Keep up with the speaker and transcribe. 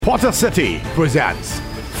Potter City presents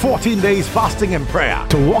 14 days fasting and prayer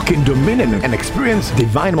to walk in dominion and experience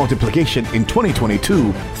divine multiplication in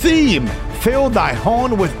 2022. Theme: Fill thy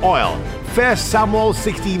horn with oil. 1 Samuel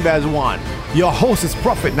 16 verse 1. Your host is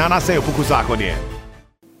Prophet Nanase Opukusakode.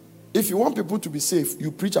 If you want people to be safe, you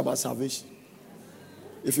preach about salvation.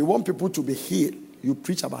 If you want people to be healed, you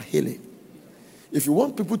preach about healing. If you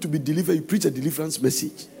want people to be delivered, you preach a deliverance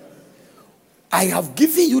message. I have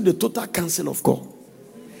given you the total counsel of God.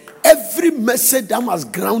 Every message that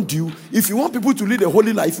must ground you. If you want people to lead a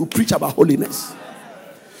holy life, you preach about holiness.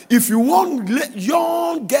 If you want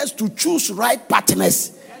young girls to choose right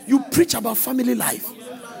partners, you preach about family life.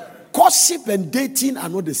 Courtship and dating are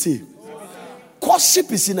not the same.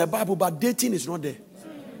 Courtship is in the Bible, but dating is not there.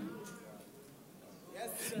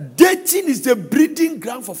 Dating is the breeding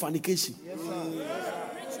ground for fornication.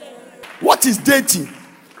 What is dating?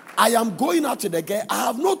 I am going out to the girl. I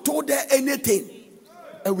have not told her anything.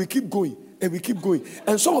 And we keep going. And we keep going.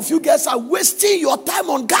 And some of you guys are wasting your time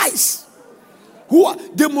on guys. Who are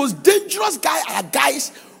the most dangerous guys are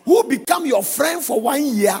guys who become your friend for 1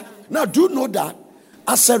 year. Now, do you know that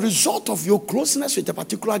as a result of your closeness with a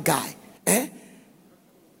particular guy,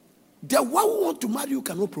 the one who want to marry you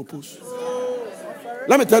cannot propose.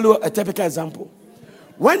 Let me tell you a typical example.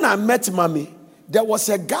 When I met Mommy, there was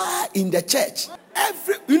a guy in the church.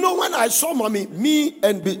 When I saw Mommy, me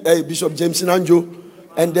and Bishop James Nanjo,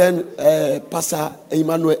 and then Pastor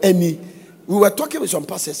Emmanuel Eni, we were talking with some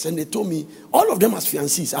pastors, and they told me all of them as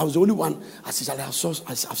fiancés. I was the only one. I said, I've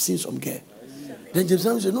seen some girl. Then James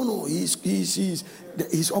Nanjo said, no,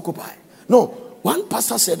 he's occupied. No, one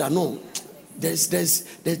pastor said that no, there's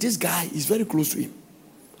this guy. He's very close to him.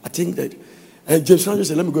 I think that. And James Nanjo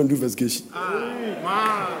said, let me go and do investigation.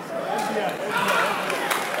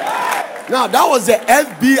 Now, that was the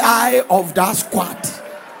FBI of that squad.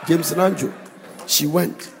 James Nanjo. She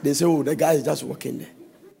went. They said, oh, the guy is just walking there.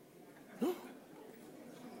 No.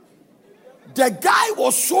 The guy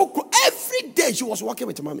was so close. Every day she was walking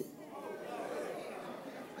with Mommy.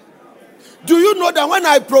 Do you know that when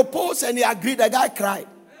I proposed and he agreed, the guy cried?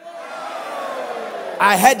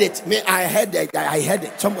 I heard it. I heard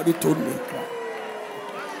it. Somebody told me.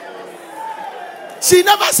 She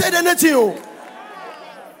never said anything.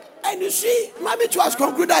 And you see, Mommy too has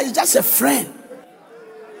concluded that he's just a friend.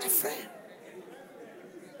 A friend.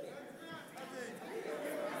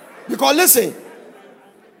 Because listen,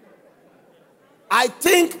 I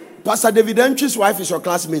think Pastor David Entry's wife is your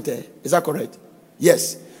classmate. Is that correct?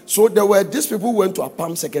 Yes. So there were these people who went to a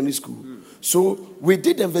Palm Secondary School. So we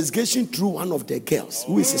did the investigation through one of the girls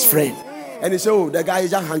who is his friend. And he said, oh, the guy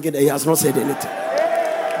is just hanging there. He has not said anything.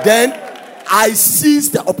 Then I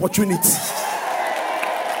seized the opportunity.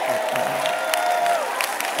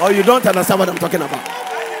 Oh, you don't understand what I'm talking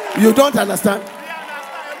about. You don't understand.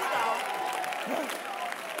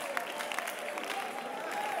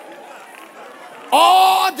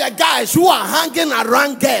 All the guys who are hanging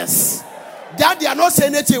around girls, that they are not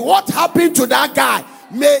saying anything. What happened to that guy?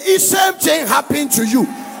 May the same thing happen to you.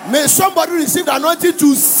 May somebody receive the anointing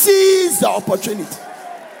to seize the opportunity.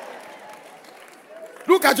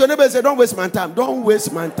 Look at your neighbor and say, don't waste my time. Don't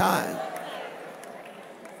waste my time.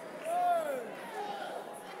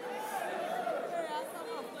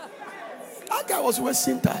 That guy was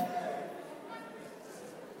wasting time.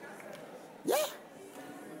 Yeah.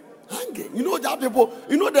 Hanging. You know that people,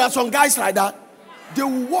 there are some guys like that. They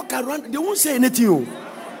will walk around, they won't say anything.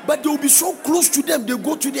 But they will be so close to them. They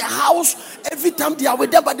go to their house every time they are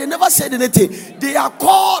with them, but they never said anything. They are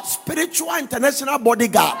called spiritual international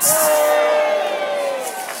bodyguards.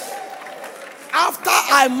 After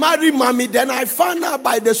I married Mommy, then I found out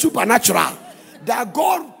by the supernatural that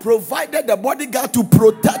God provided the bodyguard to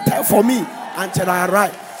protect her for me until I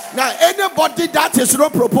arrived. Now, anybody that is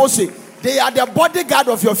not proposing, they are the bodyguard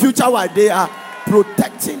of your future wife. They are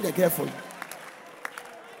protecting the girl for you.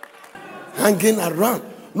 Hanging around.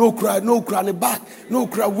 No cry in the back. No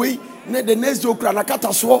cry way. The next day, cry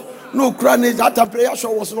no cry. That prayer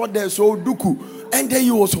show was not there. So duku. And then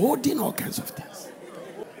he was holding all kinds of things.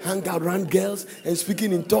 Hang around girls and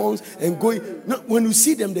speaking in tongues and going. No, when you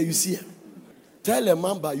see them there, you see them. Tell a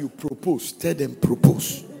member you propose. Tell them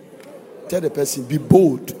propose. Tell the person be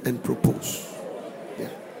bold and propose. Yeah.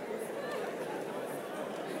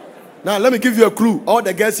 Now let me give you a clue. All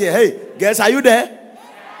the girls here, hey, girls, are you there?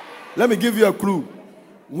 Let me give you a clue.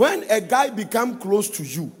 When a guy becomes close to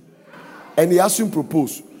you and he asks him to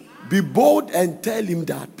propose, be bold and tell him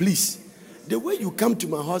that, please, the way you come to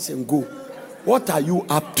my house and go, what are you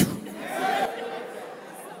up to?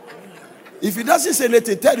 If he doesn't say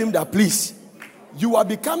anything, tell him that, please, you are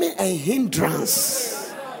becoming a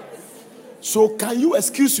hindrance So can you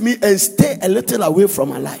excuse me and stay a little away from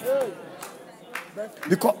my life?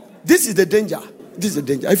 Because this is the danger. This is the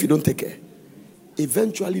danger. If you don't take care,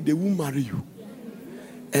 eventually they will marry you.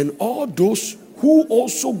 And all those who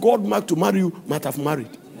also God marked to marry you might have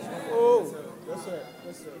married. Oh, yes, sir.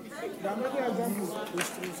 Yes, sir. There are many examples.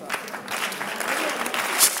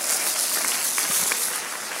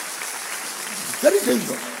 Very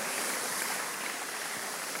dangerous.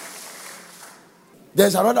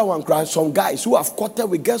 There's another one, cry. Some guys who have courted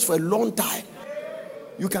with girls for a long time.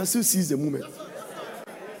 You can still seize the moment.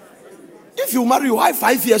 If you marry, why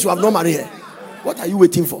 5 years you have not married her? What are you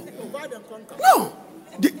waiting for? No.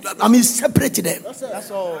 I mean, separate them.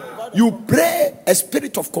 That's all. You pray a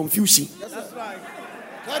spirit of confusion. That's right.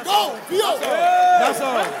 That's all.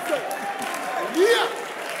 Yeah.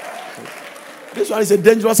 This one is a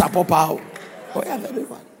dangerous apopa. Oh yeah,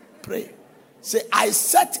 everyone. Pray. Say, I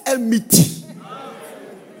set enmity.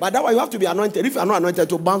 But that way you have to be anointed. If you are not anointed,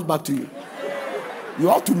 it will bounce back to you. You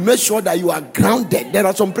have to make sure that you are grounded. There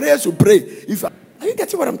are some prayers you pray. Are you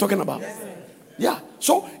getting what I'm talking about? Yeah.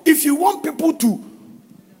 So if you want people to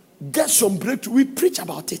get some breakthrough, we preach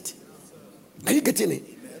about it. Are you getting it?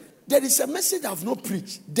 There is a message I have not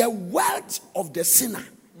preached. The wealth of the sinner.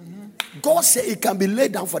 God said it can be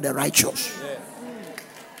laid down for the righteous.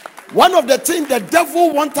 One of the things the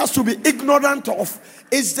devil wants us to be ignorant of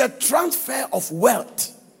is the transfer of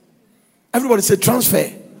wealth. Everybody say transfer.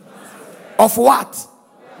 Of what?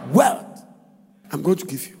 Wealth. I'm going to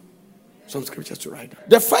give you some scriptures to write.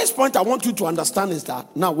 The first point I want you to understand is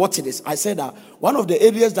that, now what it is. I said that one of the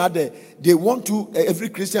areas that they want every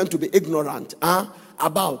Christian to be ignorant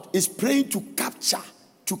about is praying to capture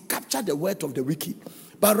the wealth of the wicked.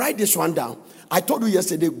 But write this one down. I told you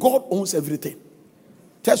yesterday, God owns everything.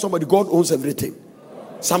 Tell somebody, God owns everything.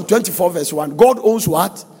 Psalm 24 verse 1. God owns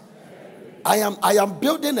what? I am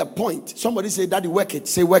building a point. Somebody say, Daddy, work it.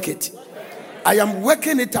 Say, work it. I am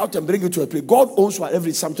working it out and bring it to a place. God owns what?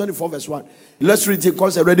 Psalm 24 verse 1. Let's read it.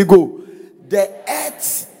 Concept. Ready, go. The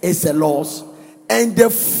earth is the Lord's and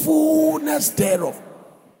the fullness thereof.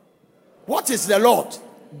 What is the Lord?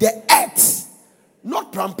 The earth.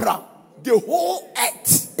 Not pram. The whole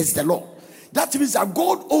earth is the Lord. That means that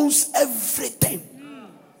God owns everything.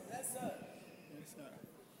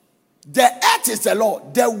 The earth is the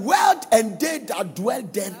Lord, the world and they that dwell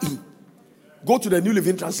therein. Go to the New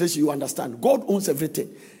Living Translation, you understand. God owns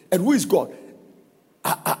everything. And who is God?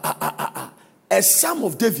 A Psalm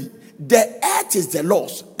of David. The earth is the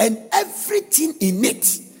Lord's and everything in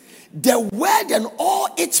it. The world and all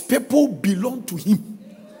its people belong to him.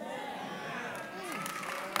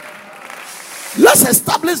 Let's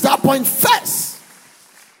establish that point first.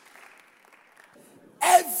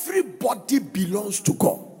 Everybody belongs to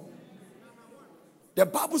God. The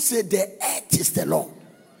Bible said the earth is the Lord.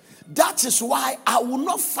 That is why I will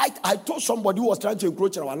not fight. I told somebody who was trying to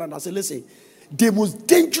encroach on our land, I said, listen, the most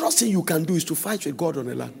dangerous thing you can do is to fight with God on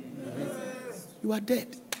the land. You are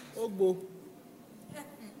dead.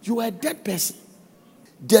 You are a dead person.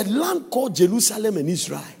 The land called Jerusalem in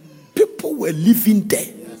Israel, people were living there.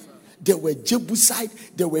 There were Jebusite,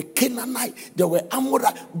 there were Canaanite, there were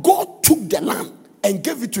Amorite. God took the land and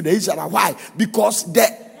gave it to the Israelites. Why? Because the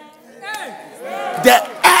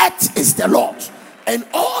earth is the Lord and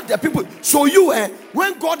all the people. So you,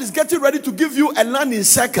 when God is getting ready to give you a land in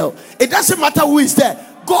circle, it doesn't matter who is there.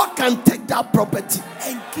 God can take that property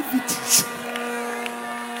and give it to you.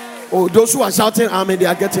 Oh, those who are shouting amen, they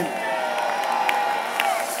are getting.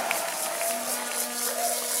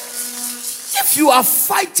 If you are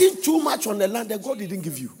fighting too much on the land that God didn't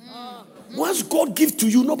give you, once God gives to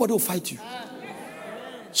you, nobody will fight you.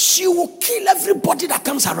 She will kill everybody that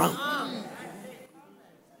comes around.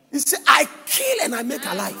 He said, I kill and I make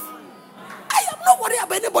alive. I am not worried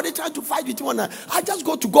about anybody trying to fight with you. I just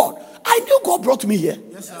go to God. I knew God brought me here.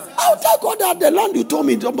 Yes, I'll tell God that the land you told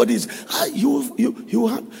me somebody is.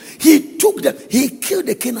 He took them. He killed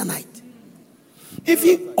the Canaanite. If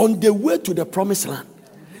he on the way to the promised land,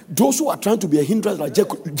 those who are trying to be a hindrance like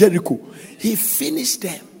Jericho, he finished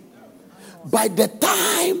them. By the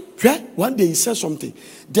time, one day he said something.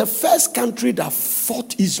 The first country that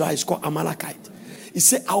fought Israel is called Amalekite. He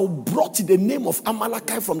said, I brought the name of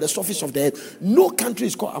Amalekite from the surface of the earth. No country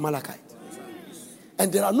is called Amalekite.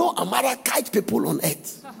 And there are no Amalekite people on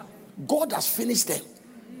earth. God has finished them.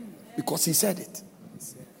 Because he said it.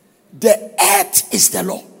 The earth is the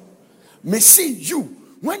Lord. May see you.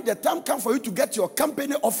 When the time comes for you to get your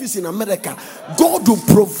company office in America, God will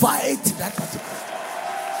provide that particular.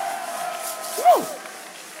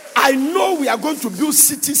 I know we are going to build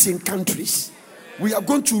cities in countries. We are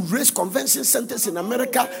going to raise convention centers in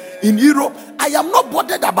America, in Europe. I am not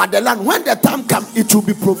bothered about the land. When the time comes, it will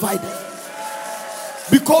be provided.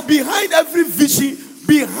 Because behind every vision,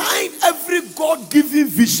 behind every God-given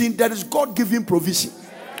vision, there is God-given provision.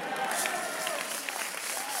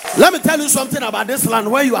 Let me tell you something about this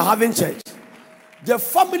land where you are having church. The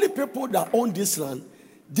family people that own this land,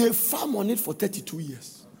 they farm on it for 32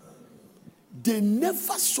 years. They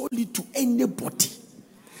never sold it to anybody.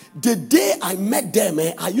 The day I met them,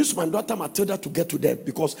 I used my daughter Matilda to get to them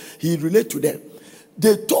because he related to them.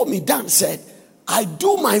 They told me, Dan said, I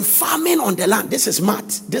do my farming on the land. This is Matt.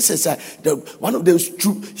 This is one of them.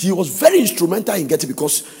 He was very instrumental in getting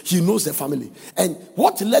because he knows the family. And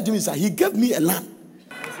what led him is that he gave me a land.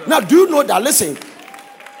 Now, do you know that? Listen,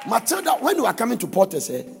 Matilda, when you are coming to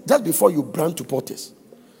Portes, just before you brand to Portes,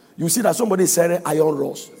 you see that somebody is selling iron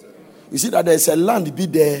rods. You see that there is a land be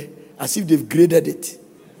there as if they've graded it.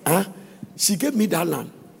 She gave me that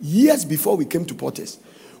land years before we came to Portes.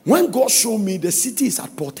 When God showed me the city is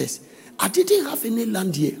at Portes, I didn't have any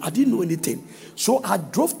land here. I didn't know anything. So I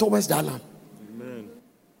drove towards that land. Amen.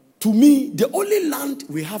 To me, the only land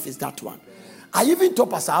we have is that one. I even told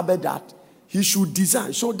Pastor Albert that he should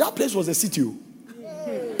design. So that place was a city.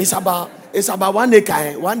 It's about 1 acre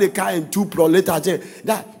and 2 later.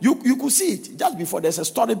 That you could see it just before. There's a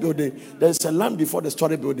story building. There's a land before the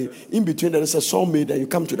story building. In between there is a sawmill, and you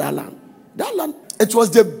come to that land. That land, it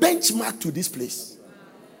was the benchmark to this place.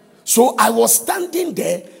 So I was standing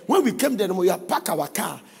there when we came there. We had parked our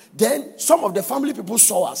car. Then some of the family people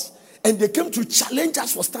saw us and they came to challenge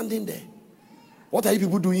us for standing there. What are you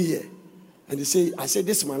people doing here? And they say, I said,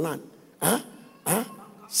 this is my land.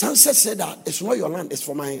 Sunset said that it's not your land, it's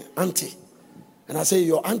for my auntie. And I say,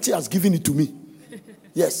 your auntie has given it to me.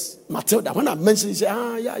 Yes, Matilda. When I mentioned it, he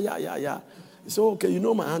said, yeah. He said, okay, you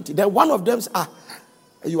know my auntie. Then one of them said,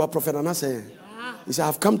 you are Prophet Anase. He said,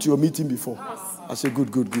 I've come to your meeting before. I said,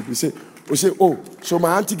 good. He said, oh, so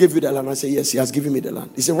my auntie gave you the land? I said, yes, she has given me the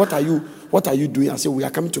land. He said, what are you doing? I said, we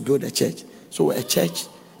are coming to build a church. So a church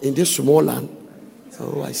in this small land.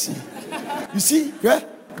 Oh, I see. You see, yeah?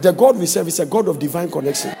 The God we serve is a God of divine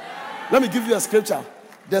connection. Let me give you a scripture.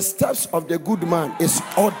 The steps of the good man is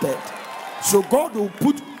ordered. So God will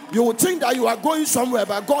you will think that you are going somewhere,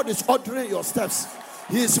 but God is ordering your steps.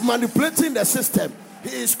 He is manipulating the system. He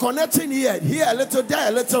is connecting here a little, there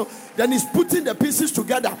a little. Then he's putting the pieces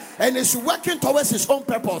together and he's working towards his own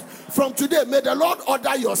purpose. From today, may the Lord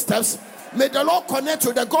order your steps. May the Lord connect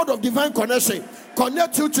to the God of divine connection.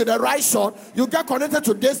 Connect you to the right sword. You get connected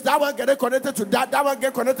to this, that one get connected to that one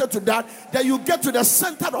get connected to that. Then you get to the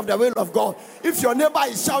center of the will of God. If your neighbor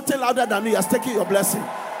is shouting louder than you, he has taken your blessing.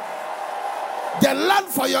 The land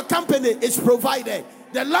for your company is provided.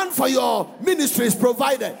 The land for your ministry is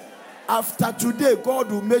provided. After today, God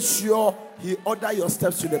will make sure he order your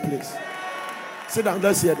steps to the place. Sit down,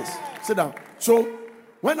 let's hear this. Sit down. So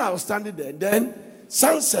when I was standing there, then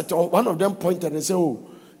Sunset, or one of them pointed and said, oh,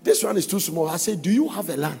 this one is too small. I said, do you have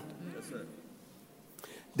a land? Yes, sir.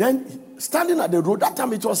 Then standing at the road, that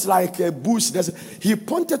time it was like a bush. He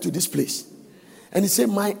pointed to this place. And he said,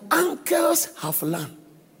 my uncles have land,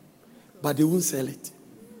 but they won't sell it.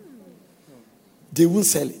 They won't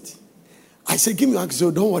sell it. I said, give me your uncle. So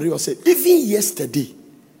don't worry. I said, even yesterday,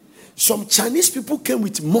 some Chinese people came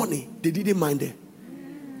with money. They didn't mind them.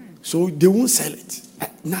 So they won't sell it.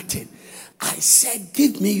 Nothing. I said,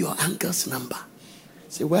 give me your uncle's number. I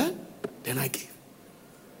said, well, then I gave.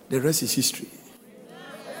 The rest is history.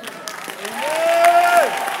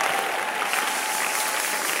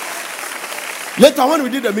 Later, when we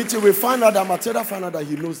did the meeting, we found out that Matilda found out that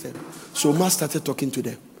he knows them. So Ma started talking to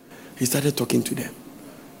them. He started talking to them.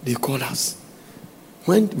 They called us.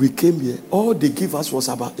 When we came here, all they gave us was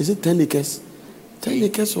about, is it 10 acres? 10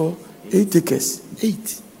 acres or 8 acres?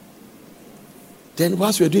 8. Then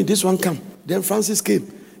whilst we were doing, this one come. Then Francis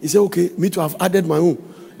came. He said, okay, me too, I've added my own.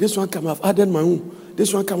 This one come, I've added my own.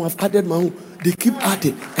 This one come, I've added my own. They keep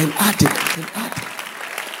adding and adding and adding.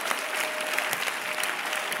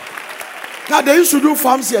 Now they used to do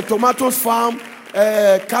farms here, tomatoes farm,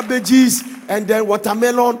 cabbages, and then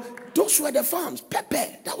watermelon. Those were the farms. Pepper,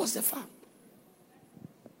 that was the farm.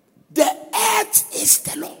 The earth is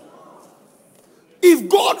the Lord. If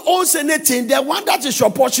God owns anything, the one that is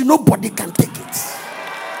your portion, nobody can take it.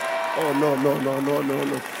 Oh,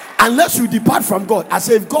 no. Unless you depart from God. I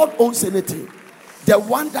say, if God owns anything, the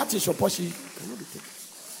one that is your portion cannot be taken.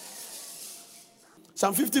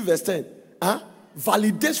 Psalm 50 verse 10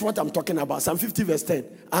 validates what I'm talking about. Psalm 50 verse 10.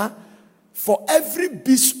 For every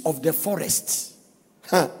beast of the forest,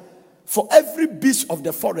 for every beast of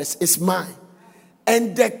the forest is mine,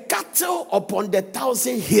 and the cattle upon the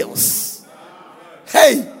 1,000 hills.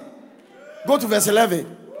 Hey, go to verse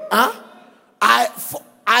 11.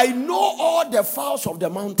 I know all the fowls of the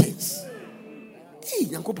mountains. Hey,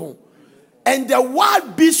 and the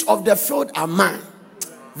wild beasts of the field are mine.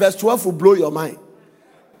 Verse 12 will blow your mind.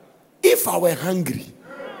 If I were hungry,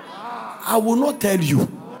 I will not tell you,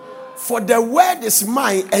 for the word is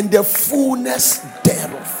mine and the fullness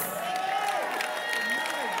thereof.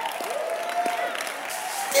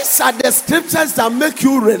 These are the scriptures that make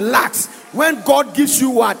you relax. When God gives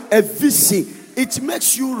you what? A vision, it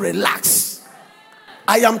makes you relax.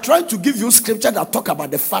 I am trying to give you scripture that talk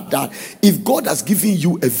about the fact that if God has given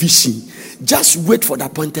you a vision, just wait for the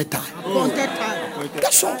appointed time. Appointed time.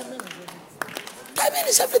 That's all. Timing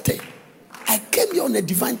is everything. I came here on a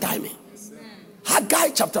divine timing. Haggai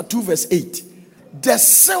chapter 2 verse 8. The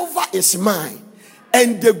silver is mine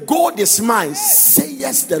and the gold is mine,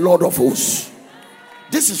 says the Lord of hosts.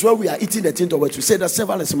 This is where we are eating the thing of words. We say the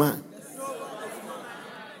silver is mine.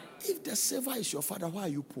 If the silver is your father, why are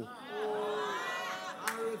you poor?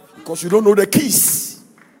 Because you don't know the keys.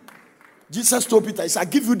 Jesus told Peter, he said, I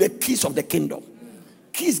give you the keys of the kingdom.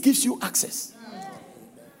 Keys gives you access.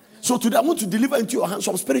 So today I want to deliver into your hands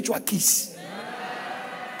some spiritual keys.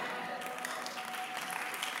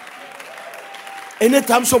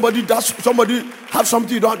 Anytime somebody have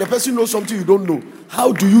something you don't, the person knows something you don't know.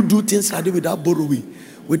 How do you do things like that without borrowing,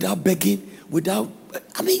 without begging,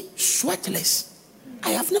 sweatless?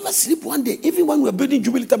 I have never slept one day, even when we were building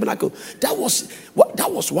Jubilee Tabernacle. That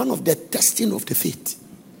was one of the testing of the faith.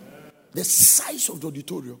 The size of the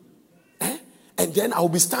auditorium. And then I will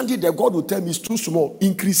be standing there. God will tell me it's too small.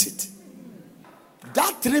 Increase it.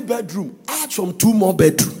 That 3-bedroom, add some 2 more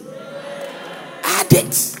bedrooms. Add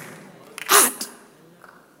it. Add.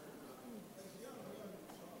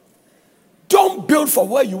 Don't build for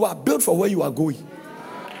where you are. Build for where you are going.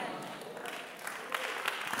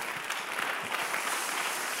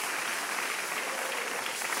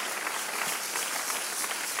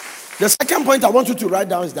 The second point I want you to write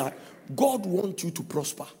down is that God wants you to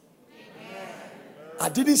prosper. I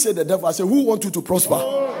didn't say the devil. I said, who wants you to prosper?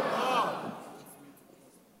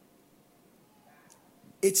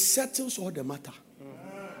 It settles all the matter.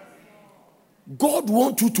 God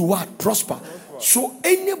wants you to what? Prosper. So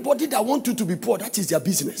anybody that wants you to be poor, that is their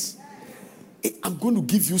business. I'm going to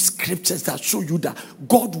give you scriptures that show you that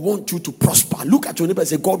God wants you to prosper. Look at your neighbor and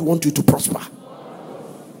say, God wants you to prosper.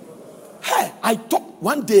 Hey, I talked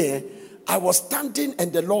one day, I was standing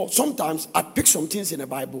and the Lord, sometimes I pick some things in the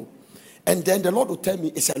Bible and then the Lord will tell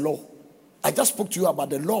me it's a law. I just spoke to you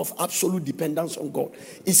about the law of absolute dependence on God.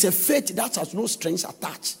 It's a faith that has no strings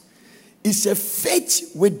attached. It's a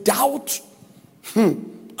faith without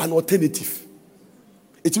an alternative.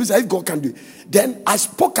 It means that if God can do it. Then I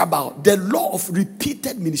spoke about the law of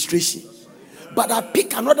repeated ministration. But I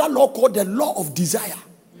pick another law called the law of desire.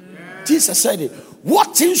 Jesus said it.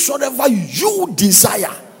 What things soever you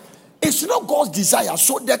desire, it's not God's desire.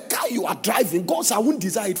 So the car you are driving, God said, I won't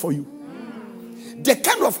desire it for you. The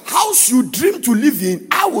kind of house you dream to live in,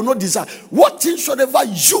 I will not desire. What things soever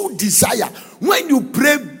you desire, when you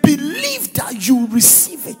pray, believe that you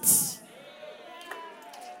receive it.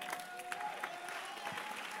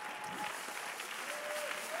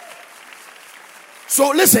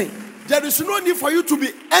 So listen, there is no need for you to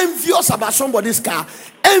be envious about somebody's car,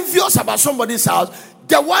 envious about somebody's house.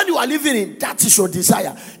 The one you are living in, that is your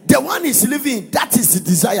desire. The one is living in, that is the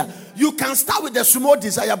desire. You can start with a small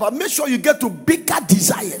desire, but make sure you get to bigger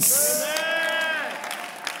desires.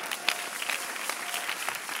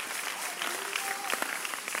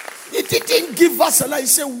 He didn't give us a lie. He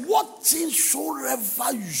said, what things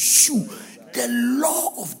soever you, the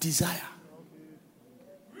law of desire.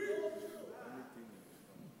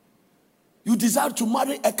 You desire to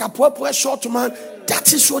marry a kapwepwe short man,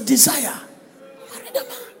 that is your desire. Marry the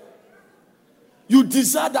man. You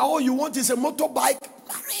desire that all you want is a motorbike,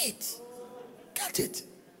 marry it. Get it.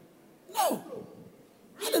 No.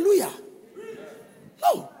 Hallelujah.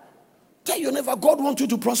 No. Tell your neighbor, God wants you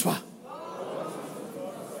to prosper.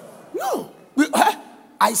 No.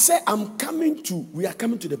 I say we are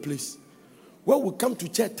coming to the place where we come to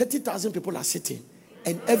church, 30,000 people are sitting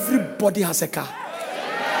and everybody has a car.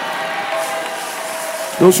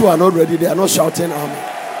 Those who are not ready, they are not shouting amen.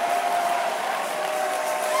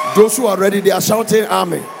 Those who are ready, they are shouting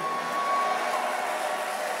amen.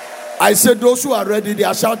 I said those who are ready, they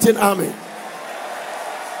are shouting amen.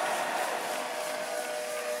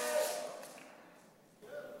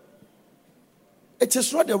 It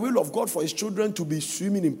is not the will of God for his children to be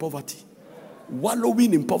swimming in poverty,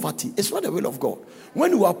 wallowing in poverty. It's not the will of God.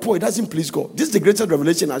 When you are poor, it doesn't please God. This is the greatest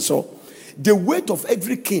revelation I saw. The weight of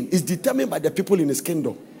every king is determined by the people in his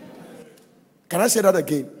kingdom. Can I say that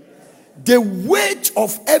again? The weight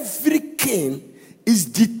of every king is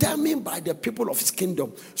determined by the people of his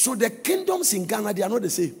kingdom. So the kingdoms in Ghana, they are not the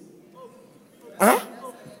same. Huh?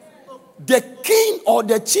 The king or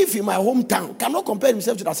the chief in my hometown cannot compare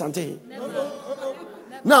himself to the Asante.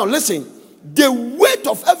 Now listen, the weight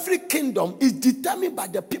of every kingdom is determined by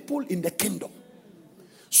the people in the kingdom.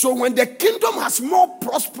 So when the kingdom has more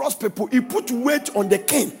prosperous people, it puts weight on the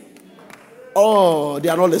king. Oh, they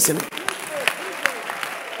are not listening.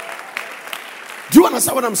 Do you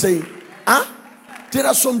understand what I'm saying? Huh? There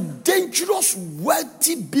are some dangerous,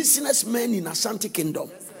 wealthy businessmen in Asante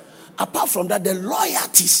Kingdom. Apart from that, the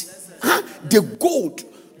loyalties, the gold.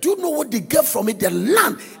 Do you know what they get from it? The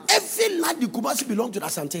land. Every land in Kumasi belongs to the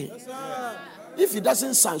Asante. Yes, if it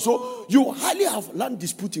doesn't sign, so you hardly have land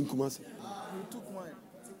dispute in Kumasi.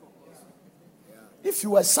 If you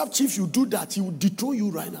were sub chief, you do that, he will dethrone you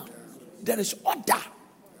right now. There is order.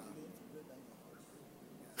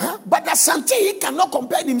 But the Asante, he cannot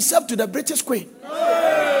compare himself to the British Queen. No,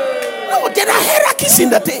 there are hierarchies in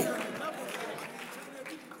the thing.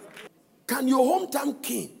 Can your hometown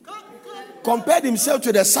king compare himself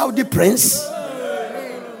to the Saudi prince?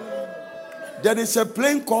 There is a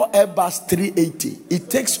plane called Airbus 380. It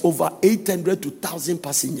takes over 800 to 1,000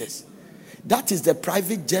 passengers. That is the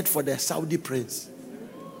private jet for the Saudi prince.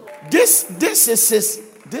 This is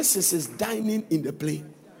his dining in the plane.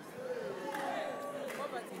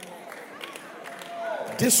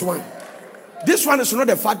 This one is not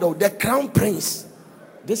the father, the crown prince.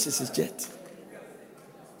 This is his jet.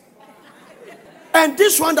 And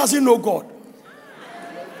this one doesn't know God.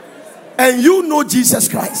 And you know Jesus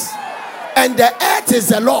Christ. And the earth is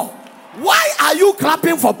the law. Why are you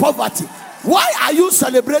clapping for poverty? Why are you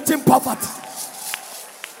celebrating poverty?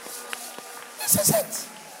 This is it.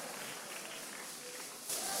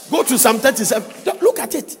 Go to Psalm 37. Look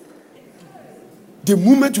at it. The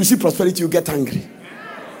moment you see prosperity, you get angry.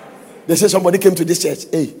 They say somebody came to this church.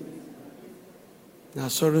 Hey, now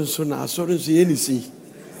sorry, any see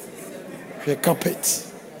the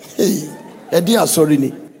carpet. Hey, dear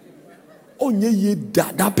sorry. Only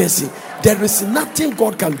that person. There is nothing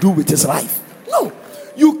God can do with his life. No,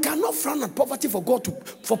 you cannot frown at poverty for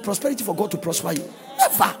prosperity for God to prosper you.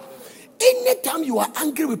 Never. Anytime you are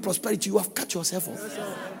angry with prosperity, you have cut yourself off.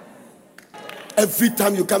 Every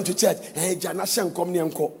time you come to church,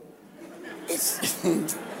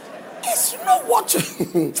 it's not what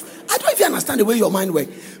I don't even understand the way your mind works.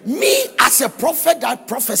 Me, as a prophet that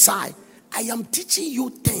prophesy, I am teaching you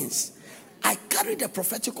things. I carry the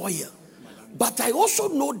prophetic oil. But I also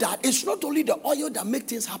know that it's not only the oil that makes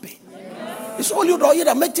things happen. It's only the oil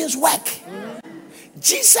that makes things work.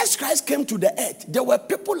 Jesus Christ came to the earth. There were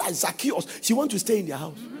people like Zacchaeus. He wanted to stay in their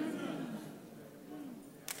house.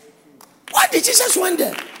 Why did Jesus went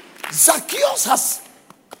there? Zacchaeus has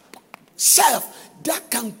chef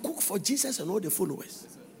that can cook for Jesus and all the followers.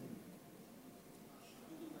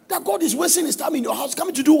 That God is wasting his time in your house.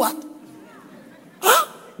 Coming to do what?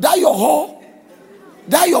 Huh? That your hall?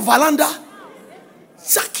 That your veranda?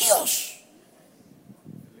 Zacchaeus.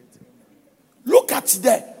 Look at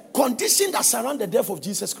the condition that surrounded the death of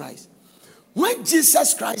Jesus Christ. When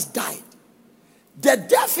Jesus Christ died, the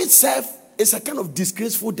death itself is a kind of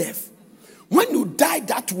disgraceful death. When you die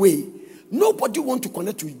that way, nobody want to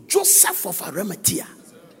connect to you. Joseph of Arimathea,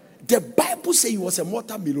 the Bible says he was a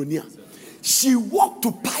multi-millionaire. She walked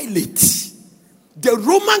to Pilate, the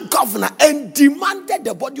Roman governor, and demanded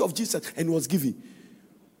the body of Jesus, and was given.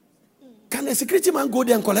 Can a security man go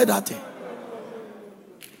there and collect that?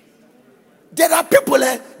 There are people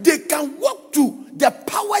they can walk to the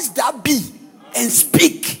powers that be and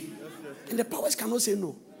speak, and the powers cannot say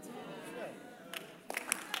no.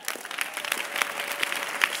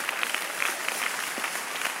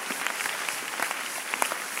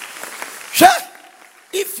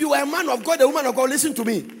 If you are a man of God, a woman of God, listen to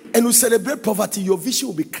me, and you celebrate poverty, your vision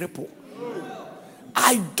will be crippled.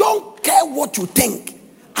 I don't care what you think.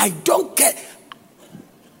 I don't care.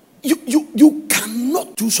 You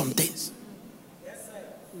cannot do some things.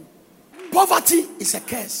 Poverty is a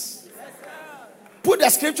curse. Put the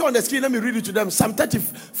scripture on the screen. Let me read it to them. Psalm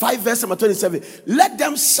 35 verse number 27. Let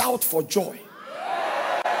them shout for joy.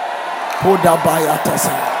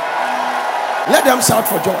 Let them shout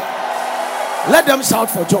for joy. Let them shout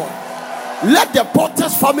for joy. Let the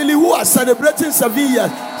Potter's family who are celebrating 7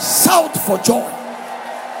 years shout for joy.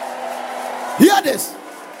 Hear this.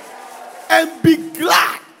 And be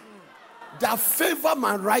glad that favor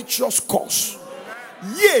my righteous cause.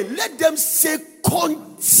 Yea, let them say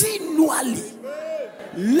continually,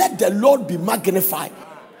 let the Lord be magnified,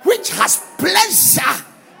 which has pleasure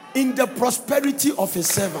in the prosperity of his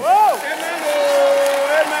servant.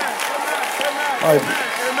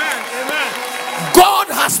 God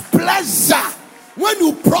has pleasure. When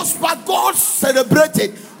you prosper, God celebrates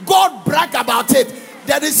it. God brag about it.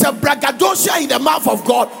 There is a braggadocio in the mouth of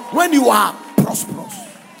God when you are prosperous.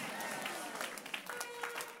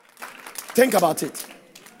 Think about it.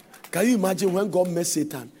 Can you imagine when God met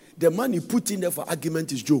Satan? The man he put in there for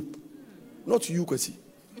argument is Job. Not you, Kwesi.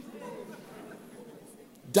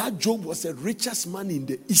 That Job was the richest man in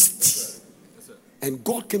the East. And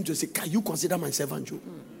God came to say, can you consider my servant Job?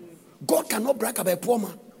 God cannot brag about a poor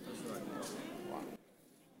man.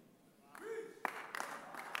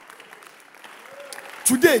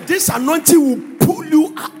 Today, this anointing will pull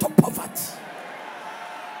you out of poverty.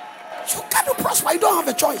 You cannot prosper. You don't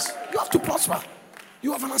have a choice. You have to prosper.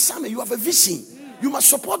 You have an assignment. You have a vision. You must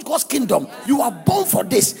support God's kingdom. You are born for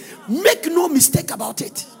this. Make no mistake about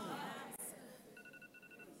it.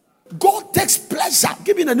 God takes pleasure.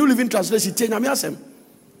 Give me the New Living Translation.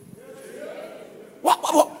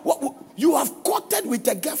 What? You have courted with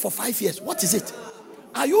a girl for 5 years. What is it?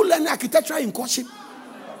 Are you learning architecture in courtship?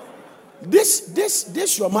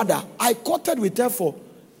 This your mother. I courted with her for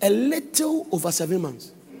a little over 7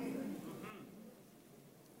 months.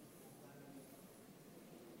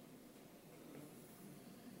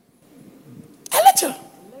 A little.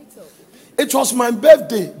 It was my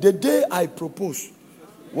birthday. The day I proposed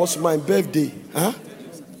was my birthday.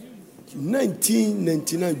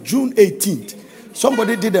 1999, June 18th.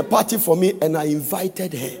 Somebody did a party for me and I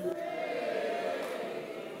invited her.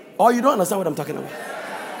 Oh, you don't understand what I'm talking about?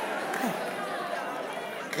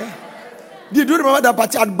 Yeah. Did you remember that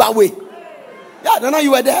party at Bawe? Yeah, don't know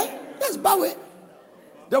you were there? Yes, Bawe.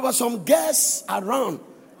 There were some guests around.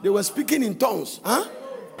 They were speaking in tongues.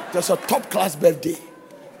 There's a top class birthday.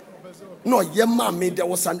 No, yeah, mommy, there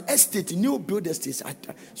was an estate, new build estate.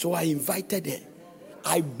 So I invited her.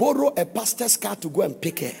 I borrowed a pastor's car to go and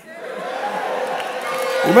pick her.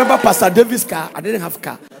 Remember Pastor Davis' car? I didn't have a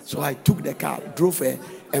car. So I took the car, drove her,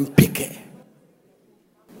 and picked her.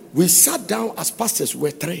 We sat down as pastors, we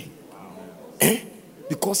were 3.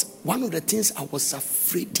 Because one of the things I was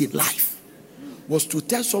afraid in life was to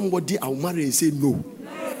tell somebody I'll marry and say no.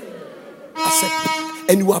 I said,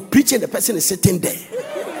 and you are preaching, the person is sitting there.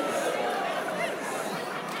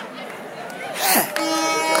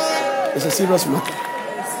 It's a serious matter.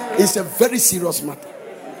 It's a very serious matter.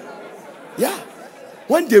 Yeah.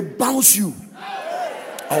 When they bounce you,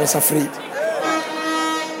 I was afraid.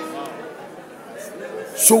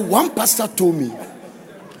 So one pastor told me,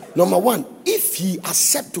 number one, if he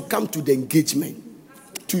accepts to come to the engagement,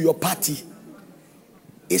 to your party,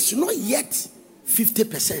 it's not yet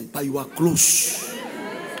 50%, but you are close.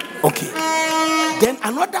 Okay. Then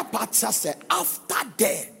another pastor said, after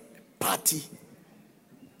the party,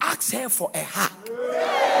 ask her for a hug.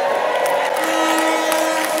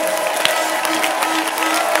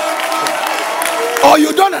 Oh,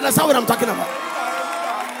 you don't understand what I'm talking about?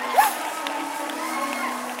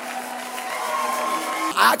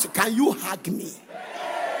 I asked, can you hug me?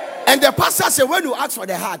 And the pastor said, when you ask for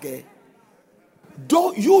the hug,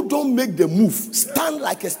 don't make the move. Stand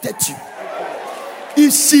like a statue.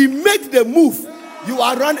 If she makes the move, you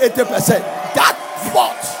are around 80%. That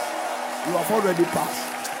fault, you have already passed.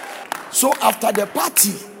 So after the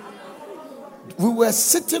party, we were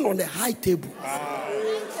sitting on a high table.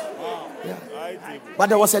 Yeah. But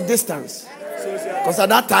there was a distance. Because at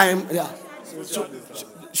that time,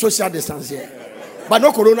 social distance here. But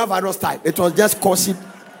no coronavirus type. It was just causing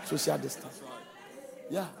social distance.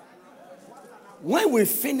 Yeah. When we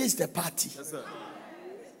finished the party,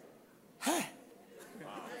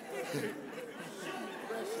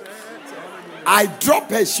 I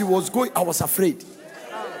dropped her. She was going. I was afraid.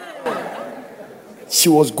 She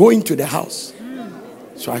was going to the house.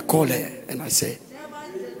 So I called her and I said,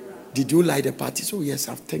 did you like the party? So yes,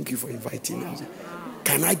 thank you for inviting me. I said,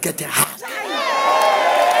 can I get a hug?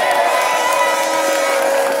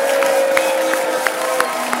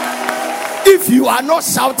 If you are not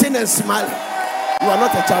shouting and smiling, you are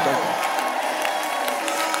not a child of God.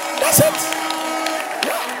 That's it.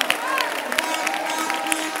 Yeah.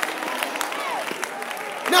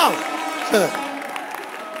 Now,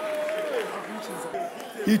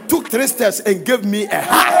 he took 3 steps and gave me a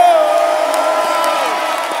hug.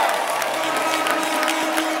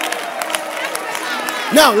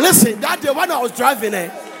 Now listen, that day when I was driving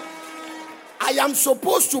I am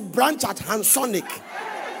supposed to branch at Hansonic.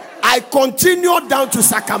 I continued down to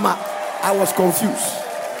Sakama. I was confused.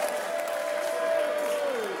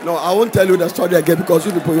 No, I won't tell you the story again because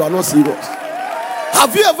you people, you are not serious.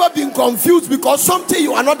 Have you ever been confused because something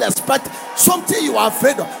you are not expecting, something you are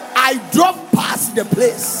afraid of? I drove past the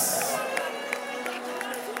place.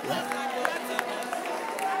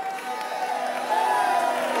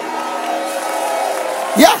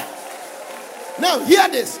 Yeah. Now, hear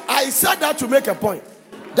this. I said that to make a point.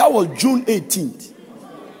 That was June 18th.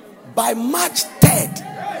 By March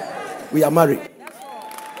 3rd, we are married.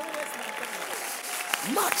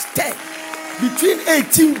 March 3rd. Between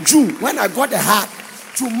 18th June, when I got the heart,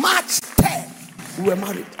 to March 3rd, we were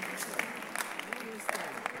married.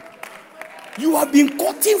 You have been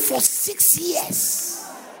courting for 6 years.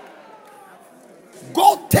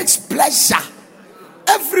 God takes pleasure.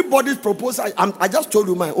 Everybody's proposal. I just told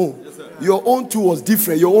you my own. Yes, your own too was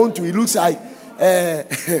different. Your own too, it looks like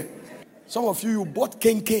some of you bought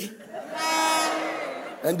kenke,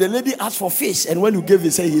 and the lady asked for fish, and when you gave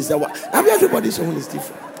it, say he's the one. I mean, everybody's own is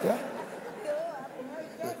different. Yeah.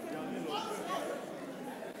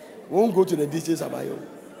 We won't go to the details about you.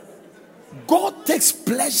 God takes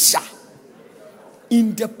pleasure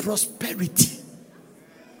in the prosperity.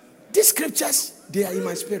 These scriptures, they are in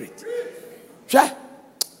my spirit. Sure.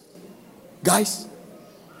 Guys,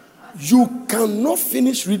 you cannot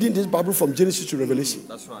finish reading this Bible from Genesis to Revelation.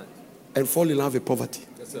 That's right. And fall in love with poverty.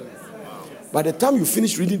 Yes, sir. By the time you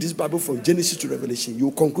finish reading this Bible from Genesis to Revelation, you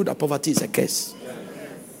will conclude that poverty is a curse. Yeah.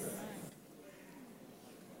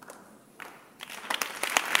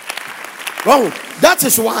 Well, that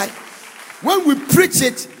is why when we preach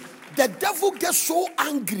it, the devil gets so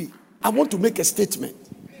angry. I want to make a statement,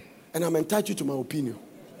 and I'm entitled to my opinion.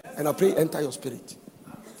 And I pray enter your spirit.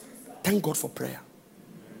 Thank God for prayer.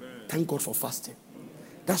 Thank God for fasting.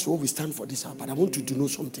 That's what we stand for this hour. But I want you to know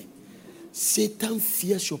something. Satan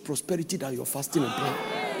fears your prosperity than your fasting and prayer.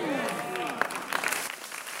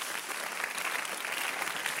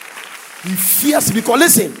 He fears, because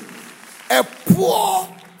listen, a poor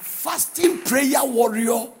fasting prayer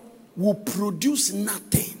warrior will produce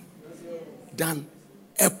nothing than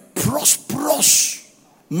a prosperous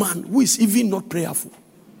man who is even not prayerful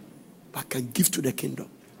but can give to the kingdom.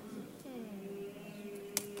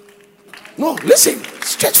 No, listen,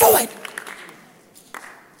 straightforward.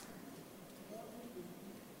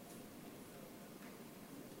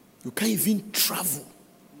 You can't even travel.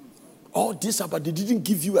 All this about they didn't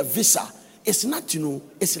give you a visa. It's not,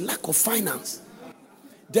 it's a lack of finance.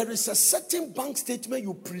 There is a certain bank statement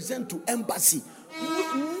you present to embassy.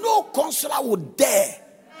 No consular would dare.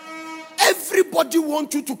 Everybody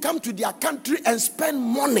wants you to come to their country and spend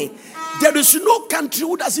money. There is no country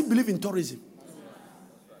who doesn't believe in tourism.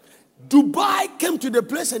 Dubai came to the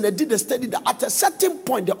place and they did a study that at a certain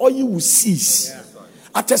point the oil will cease. Yeah.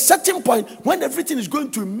 At a certain point, when everything is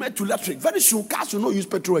going to electric, very soon cars will not use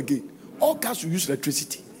petrol again. All cars will use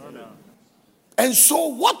electricity. And so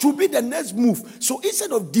what will be the next move? So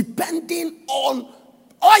instead of depending on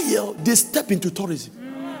oil, they step into tourism.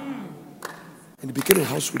 And it became a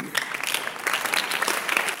household.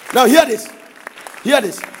 Now hear this. Hear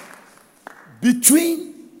this. Between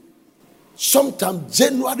sometime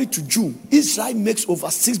January to June, Israel makes over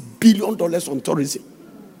 $6 billion on tourism.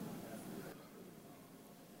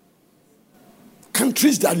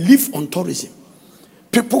 Countries that live on tourism.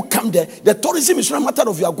 People come there. The tourism is not a matter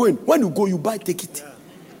of you are going. When you go, you buy ticket.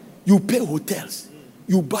 You pay hotels.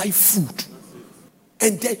 You buy food.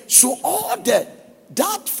 And then, so all that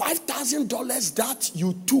 $5,000 that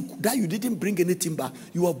you took, that you didn't bring anything back,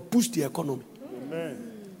 you have boosted the economy. Amen.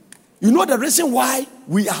 You know the reason why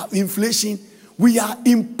we are inflation? We are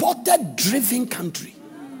imported driven country.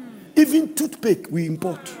 Even toothpaste we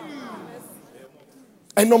import.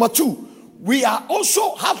 And number two, we are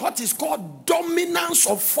also have what is called dominance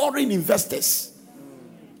of foreign investors.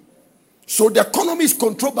 So the economy is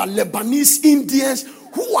controlled by Lebanese, Indians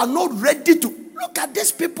who are not ready to look at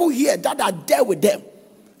these people here that are there with them.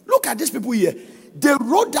 Look at these people here. The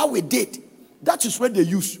road that we did, that is what they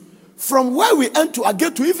use. From where we enter to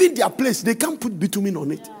get to even their place, they can't put bitumen on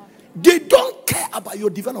it. They don't care about your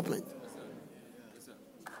development.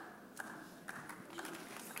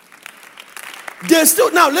 They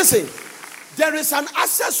still, now listen, there is an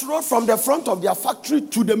access road from the front of their factory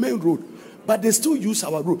to the main road, but they still use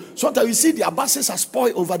our road. Sometimes you see their buses are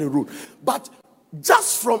spoiled over the road. But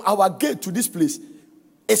just from our gate to this place,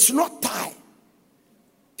 it's not tied.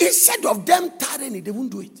 Instead of them tying it, they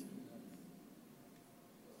won't do it.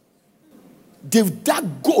 They've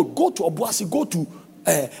dug gold. Go to Obuasi, go to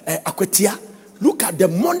Akwetia. Look at the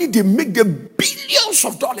money they make, the billions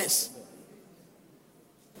of dollars.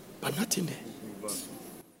 But nothing there.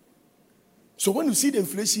 So when you see the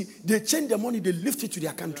inflation, they change the money, they lift it to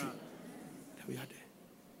their country. We are there.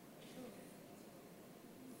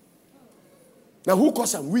 Now who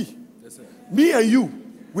calls them? We. Yes, me and you.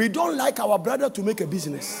 We don't like our brother to make a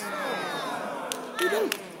business. We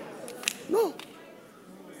don't. No.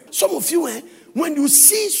 Some of you, when you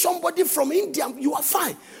see somebody from India, you are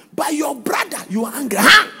fine. But your brother, you are angry.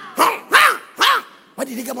 Where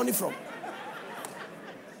did he get money from?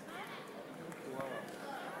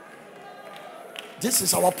 This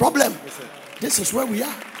is our problem. This is where we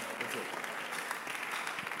are.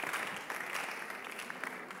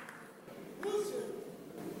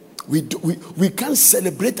 We can't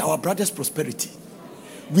celebrate our brother's prosperity.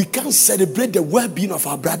 We can't celebrate the well-being of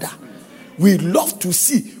our brother. We love to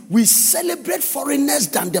see. We celebrate foreigners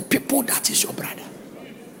than the people that is your brother.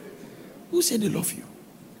 Who said they love you?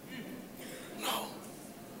 No.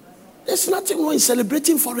 There's nothing wrong in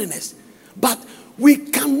celebrating foreigners. But we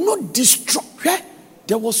cannot destroy.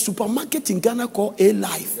 There was a supermarket in Ghana called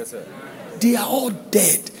A-Life. Yes, sir. They are all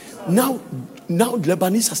dead. Now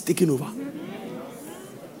Lebanese has taken over.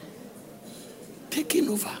 Taking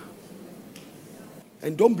over.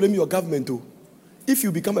 And don't blame your government too. If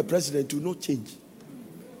you become a president, you will not change.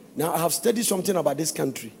 Now I have studied something about this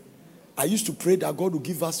country. I used to pray that God will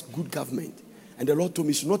give us good government. And the Lord told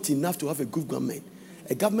me it's not enough to have a good government.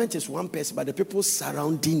 A government is one person, but the people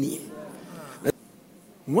surrounding it.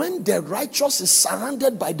 When the righteous is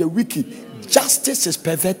surrounded by the wicked, justice is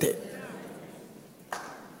perverted.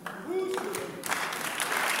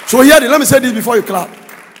 So here, let me say this before you clap.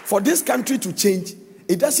 For this country to change,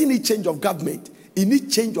 it doesn't need change of government. It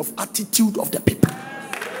needs change of attitude of the people.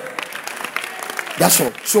 That's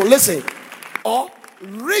all. So listen. Or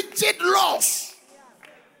rigid laws.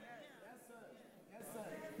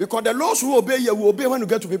 Because the laws who obey you will obey when you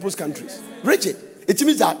get to people's countries. Rigid. It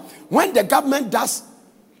means that when the government does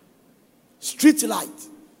street light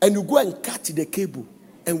and you go and cut the cable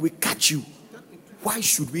and we catch you, why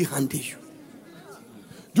should we handle you?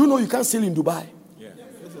 Do you know you can't steal in Dubai?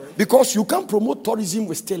 Because you can't promote tourism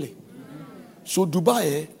with stealing. So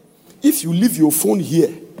Dubai, if you leave your phone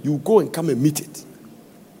here, you go and come and meet it.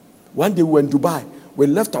 One day we were in Dubai. We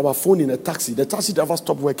left our phone in a taxi. The taxi driver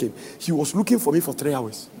stopped working. He was looking for me for 3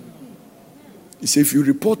 hours. He said, if you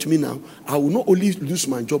report me now, I will not only lose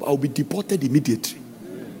my job, I will be deported immediately.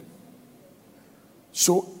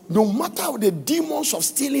 So no matter how the demons of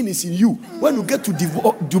stealing is in you, when you get to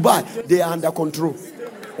Dubai, they are under control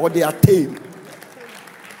or they are tamed.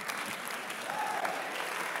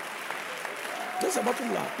 That's about to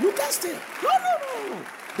lie. You can't steal. No.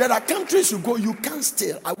 There are countries you go, you can't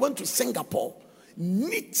steal. I went to Singapore.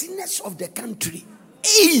 Neatness of the country.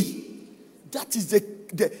 Hey, that is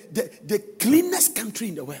the cleanest country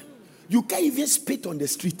in the world. You can't even spit on the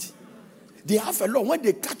street. They have a law. When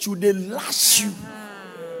they catch you, they lash you.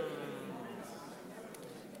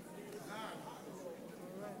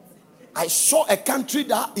 I saw a country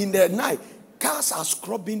that in the night, cars are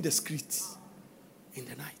scrubbing the streets in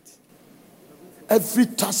the night. Every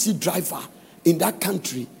taxi driver in that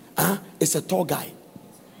country is a tour guide.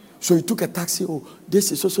 So he took a taxi. Oh,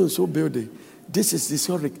 this is so and so building. This is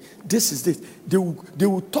historic. This is this. They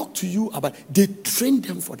will talk to you about. They train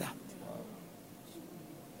them for that.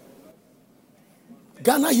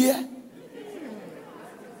 Ghana here.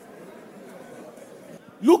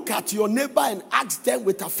 Look at your neighbor and ask them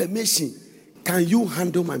with affirmation. Can you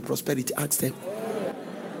handle my prosperity? Ask them.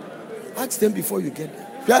 Ask them before you get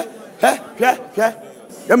there. Yeah.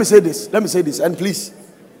 Let me say this. And please,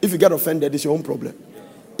 if you get offended, it's your own problem.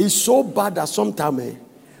 It's so bad that sometimes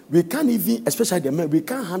we can't even, especially the men, we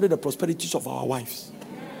can't handle the prosperities of our wives.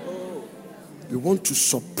 We want to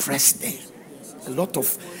suppress them.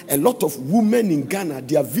 A lot of women in Ghana,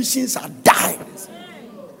 their visions are dying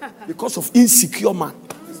because of insecure man.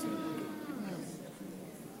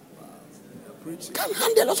 Can't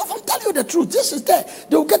handle lots of. I'm telling you the truth. This is there.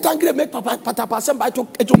 They will get angry and make pata, but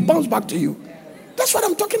it will bounce back to you. That's what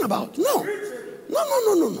I'm talking about. No.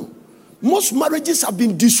 Most marriages have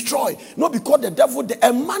been destroyed. Not because the devil,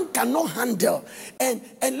 a man cannot handle. And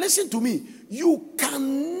listen to me. You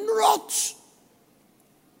cannot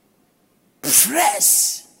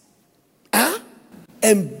press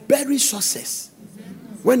and bury success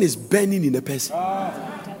when it's burning in a person.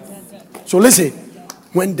 So listen,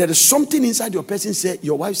 when there is something inside your person, say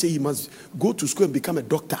your wife say he must go to school and become a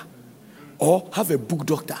doctor or have a book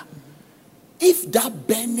doctor. If that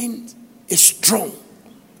burning is strong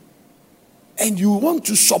and you want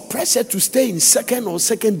to suppress it to stay in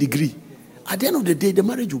second degree, at the end of the day, the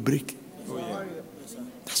marriage will break.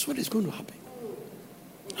 That's what is going to happen.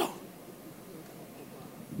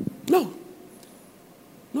 No,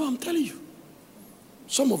 I'm telling you.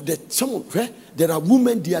 There are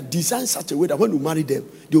women, they are designed such a way that when you marry them,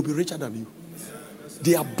 they will be richer than you.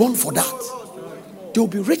 They are born for that. They will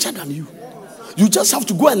be richer than you. You just have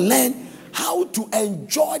to go and learn how to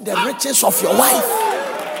enjoy the riches of your wife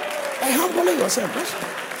by humbling yourself.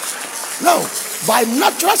 No, by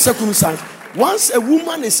natural circumstance, once a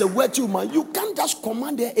woman is a wet woman, you can't just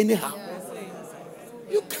command her anyhow.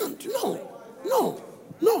 You can't. No.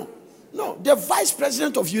 The vice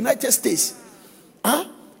president of United States,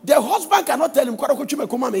 the husband cannot tell him, no,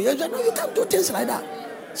 you can't do things like that.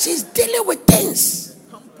 She's dealing with things.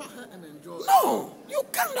 No, you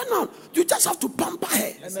can't. No. You just have to pamper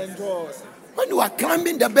her. And enjoy. When you are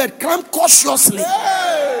climbing the bed, climb cautiously.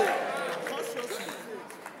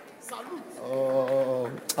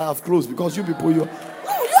 Oh, I have closed because you people, you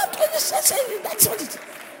have to say that's what it is.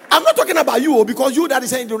 I'm not talking about you because you that is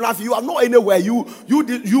saying to laugh. You are not anywhere. You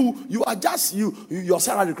are just you. Your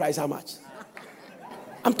salary cries how much?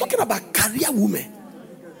 I'm talking about career women.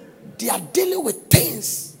 They are dealing with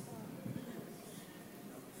things.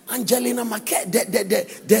 Angelina Merkel,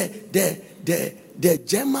 the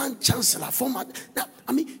German chancellor, former. Now,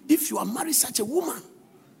 I mean, if you are married such a woman,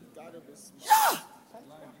 yeah,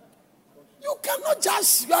 you cannot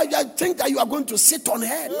just think that you are going to sit on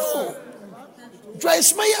her. No.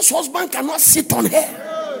 Joyce Meyer's husband cannot sit on her.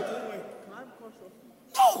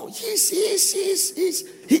 No,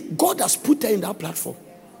 God has put her in that platform.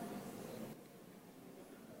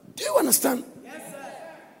 Do you understand? Yes, sir.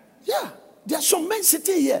 Yeah, there are some men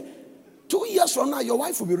sitting here. 2 years from now, your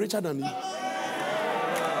wife will be richer than you.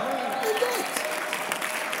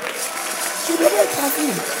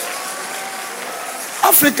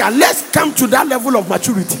 Africa, let's come to that level of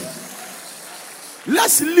maturity.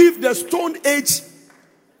 Let's leave the Stone Age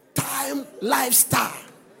time lifestyle.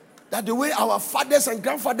 That the way our fathers and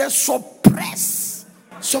grandfathers suppress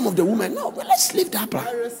some of the women. No, but let's leave that part.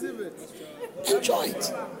 Enjoy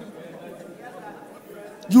it.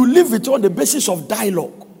 You live it on the basis of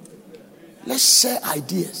dialogue. Let's share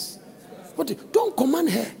ideas. But don't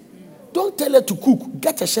command her. Don't tell her to cook.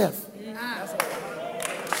 Get a chef.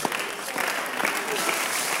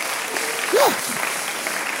 Yeah.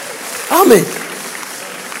 Amen.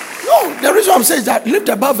 No, the reason I'm saying is that lift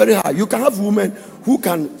the bar very high. You can have women who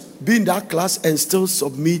can be in that class and still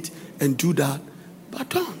submit and do that. But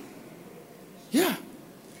don't. Yeah.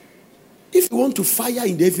 If you want to fire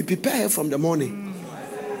in the day, prepare her from the morning.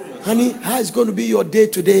 Honey, how is going to be your day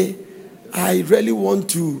today? I really want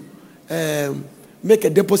to make a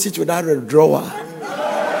deposit without a withdrawal.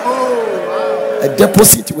 A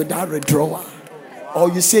deposit without a withdrawal. Or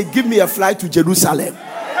you say, give me a flight to Jerusalem.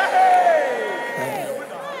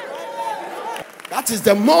 That is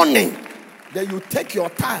the morning that you take your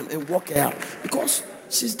time and walk her out. Because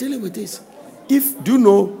she's dealing with this. Do you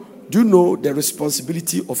know the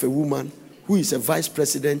responsibility of a woman who is a vice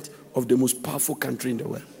president of the most powerful country in the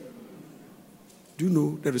world? Do you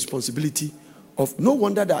know the responsibility of, no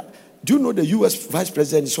wonder that, do you know the U.S. vice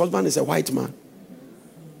president, his husband is a white man?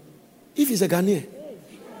 If he's a Ghanaian.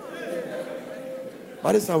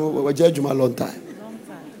 By this time, we're judging a long time.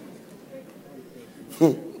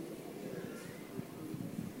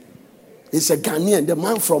 He's a Ghanaian, the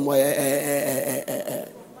man from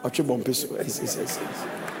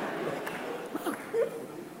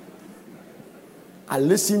I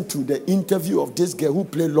listened to the interview of this girl who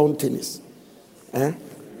played lawn tennis.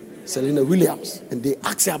 Serena Williams. And they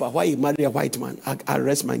asked her about why he married a white man. I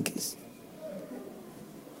rest my case.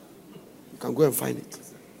 You can go and find it.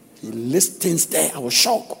 He listens there. I was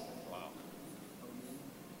shocked.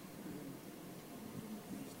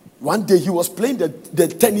 One day he was playing the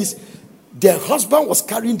tennis. The husband was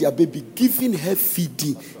carrying their baby, giving her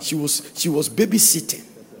feeding. She was babysitting.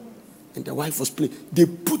 And the wife was playing. They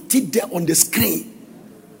put it there on the screen.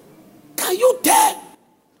 Can you tell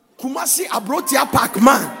Kumasi Abrotia Park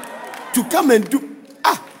man to come and do?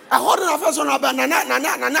 I heard an affair about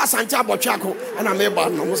Nana Santa Bochako and I'm able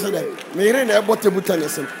to say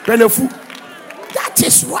that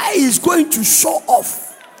is why he's going to show off.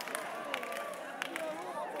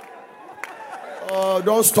 Oh,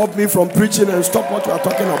 don't stop me from preaching and stop what you are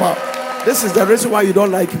talking about. This is the reason why you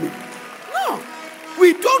don't like me. No,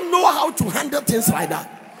 we don't know how to handle things like that.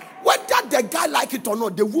 Whether the guy like it or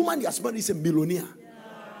not, the woman he has married is a millionaire.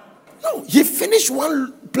 No, he finished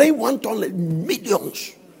playing one ton like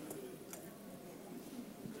millions.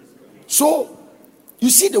 So, you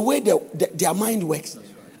see the way their mind works.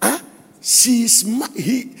 He is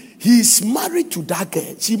married to that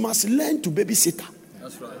girl. She must learn to babysit her.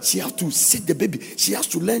 That's right. She has to sit the baby. She has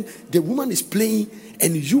to learn. The woman is playing,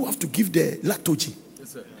 and you have to give the lactogen. Yes,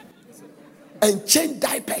 sir. Yes, sir. And change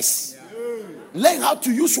diapers. Yeah. Learn how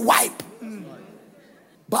to use wipe.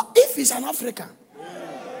 But if he's an African,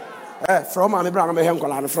 from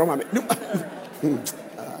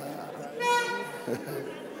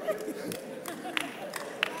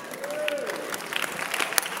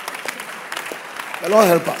the Lord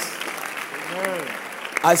help us.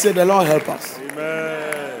 I say the Lord help us.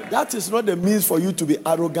 Amen. That is not the means for you to be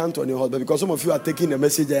arrogant on your husband, because some of you are taking the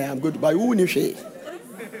message, I'm good, but who you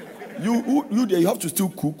have to still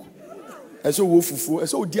cook. And so fufu, and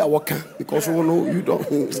so dear worker, because you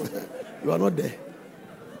don't, you are not there.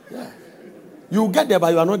 Yeah. You get there,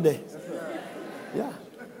 but you are not there. Yeah.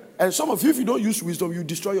 And some of you, if you don't use wisdom, you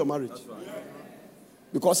destroy your marriage.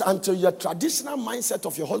 Because until your traditional mindset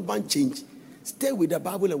of your husband change, stay with the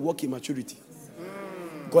Bible and walk in maturity.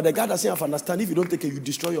 Because the God doesn't have understand. If you don't take it, you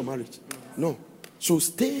destroy your marriage. No. So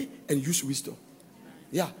stay and use wisdom.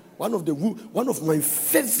 Yeah. One of my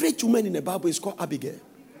favorite women in the Bible is called Abigail.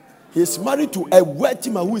 He is married to a wealthy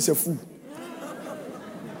man who is a fool.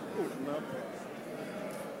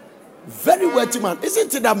 Very wealthy man.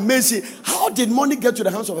 Isn't it amazing? How did money get to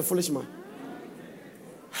the hands of a foolish man?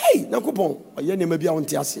 Hey, Nakupon, maybe I want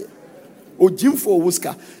to say. Or Jim for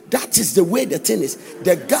Wuska. That is the way the thing is.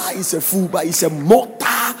 The guy is a fool, but he's a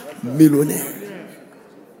multi-millionaire.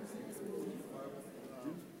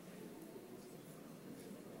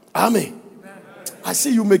 Amen. I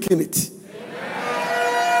see you making it.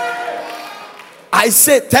 I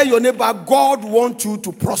say, tell your neighbor, God wants you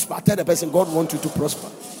to prosper. Tell the person, God wants you to prosper.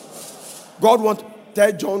 God wants,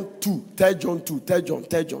 tell John 2, tell John 2,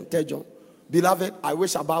 tell John. Beloved, I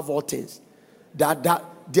wish above all things that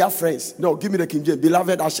dear friends, no, give me the King James.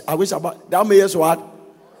 Beloved, I wish above, that may yes what?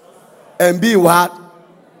 And be what?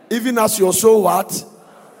 Even as your soul what?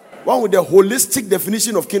 One with the holistic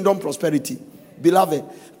definition of kingdom prosperity. Beloved,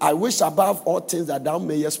 I wish above all things that thou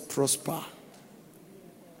mayest prosper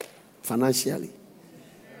financially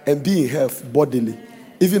and be in health bodily,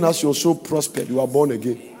 even as your soul prospered. You are born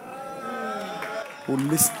again.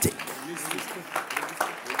 Holistic.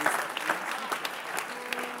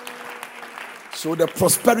 So the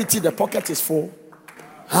prosperity, the pocket is full.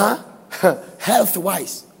 Health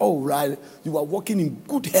wise. Oh, right. You are walking in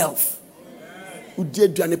good health.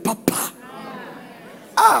 Papa.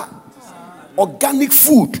 Organic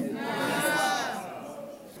food.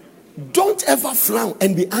 Don't ever frown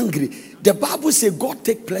and be angry. The Bible says God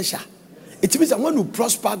take pleasure. It means that when you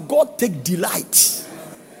prosper, God take delight.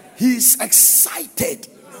 He is excited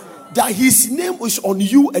that his name is on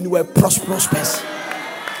you and you are prosperous.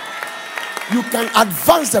 You can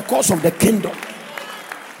advance the cause of the kingdom.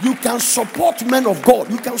 You can support men of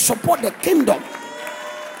God. You can support the kingdom.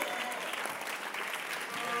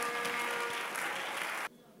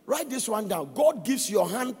 Write this one down. God gives your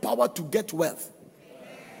hand power to get wealth.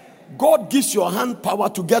 God gives your hand power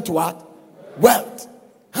to get what? Wealth.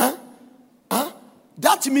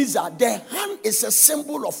 That means that the hand is a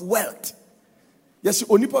symbol of wealth. Yes,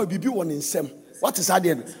 onipa will be one in sem. What is that?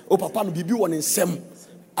 Oh, papa will be one in sem.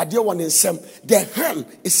 Adia one in sem. The hand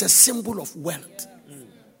is a symbol of wealth.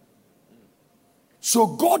 So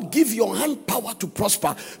God give your hand power to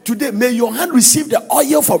prosper. Today, may your hand receive the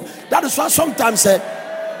oil from. That is why sometimes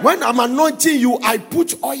when I'm anointing you, I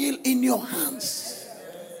put oil in your hands.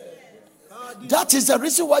 That is the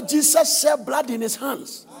reason why Jesus shed blood in his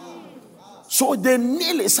hands. So they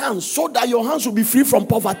nail his hands so that your hands will be free from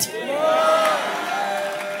poverty.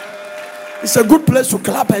 It's a good place to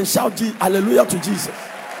clap and shout hallelujah to Jesus.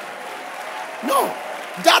 No,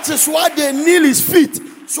 that is why they nail his feet,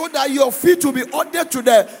 so that your feet will be ordered to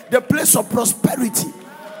the place of prosperity.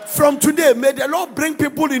 From today, may the Lord bring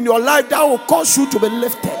people in your life that will cause you to be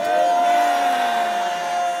lifted.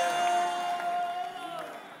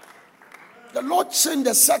 The Lord change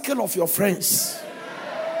the circle of your friends.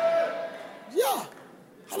 Yeah.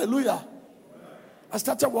 Hallelujah. I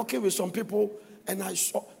started working with some people and I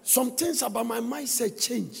saw some things about my mindset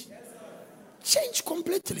change. Change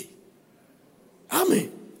completely.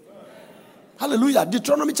 Amen. Hallelujah.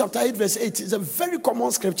 Deuteronomy chapter 8 verse 8 is a very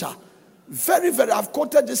common scripture. Very, very, I've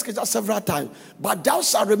quoted this scripture several times. But thou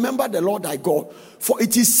shalt remember the Lord thy God, for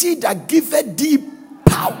it is he that giveth thee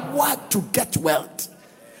power to get wealth.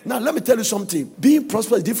 Now let me tell you something. Being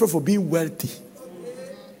prosperous is different from being wealthy.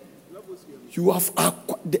 You have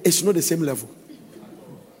it's not the same level.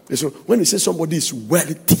 So when you say somebody is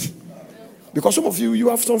wealthy, because some of you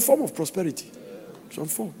have some form of prosperity, some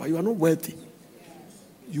form, but you are not wealthy.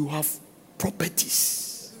 You have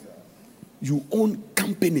properties. You own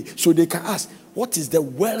company, so they can ask, what is the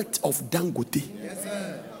wealth of Dangote? Yes,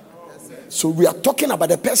 sir. Yes, sir. So we are talking about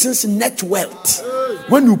the person's net wealth.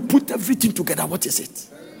 When you put everything together, what is it?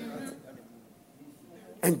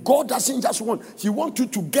 And God doesn't just want, he wants you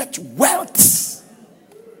to get wealth.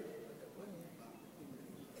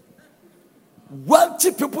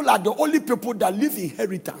 Wealthy people are the only people that live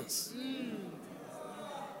inheritance.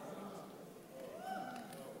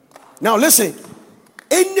 Now listen,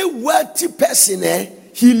 any wealthy person,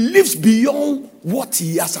 he lives beyond what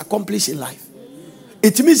he has accomplished in life.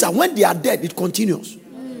 It means that when they are dead, it continues.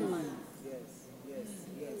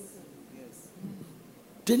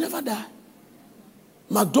 They never die.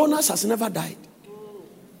 McDonald's has never died.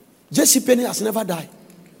 JCPenney has never died.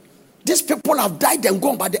 These people have died and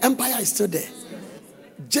gone, but the empire is still there.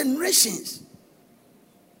 Generations.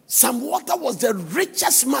 Sam Walter was the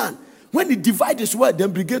richest man. When he divided his wealth,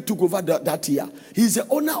 then Brigade took over that year. He's the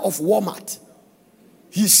owner of Walmart.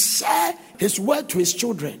 He shared his wealth to his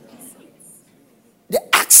children.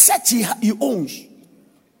 The assets he owns.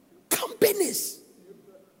 Companies.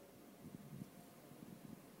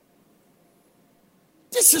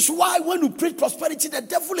 This is why when you preach prosperity, the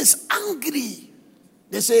devil is angry.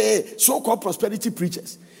 They say so-called prosperity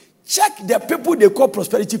preachers. Check the people they call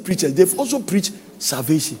prosperity preachers. They've also preached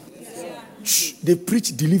salvation. Shh, they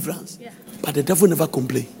preach deliverance. But the devil never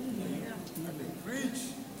complains.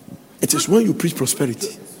 It is when you preach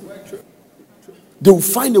prosperity. They will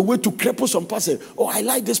find a way to cripple some pastor. Oh, I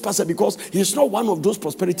like this pastor because he's not one of those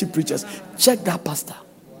prosperity preachers. Check that pastor.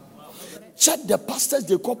 Check the pastors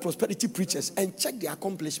they call prosperity preachers and check their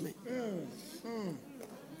accomplishment.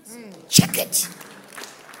 Check it.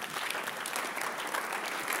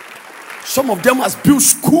 Some of them has built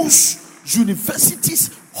schools,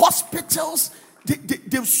 universities, hospitals.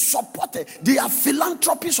 They've supported. They are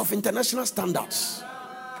philanthropies of international standards.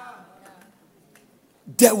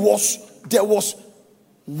 There was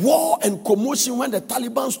war and commotion when the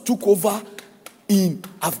Taliban took over in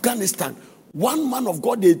Afghanistan. One man of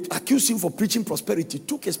God, they accused him for preaching prosperity,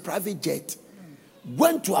 took his private jet,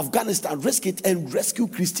 went to Afghanistan,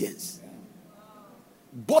 rescued Christians,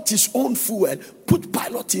 bought his own fuel, put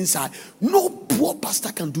pilot inside. No poor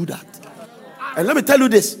pastor can do that. And let me tell you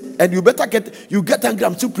this, and you better get angry,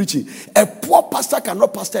 I'm still preaching. A poor pastor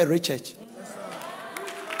cannot pastor a rich church.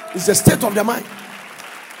 It's the state of the mind.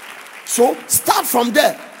 So start from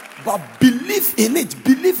there, but believe in it.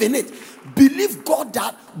 Believe God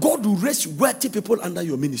that God will raise wealthy people under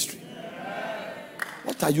your ministry.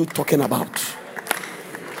 What are you talking about?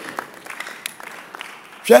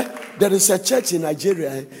 Yeah, there is a church in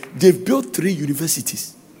Nigeria. They've built 3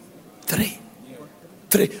 universities. 3.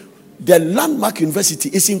 The landmark university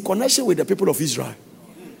is in connection with the people of Israel.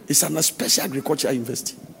 It's an special agricultural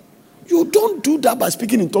university. You don't do that by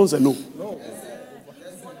speaking in tongues alone.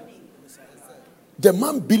 The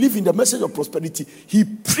man believed in the message of prosperity. He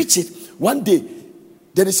preached it. One day,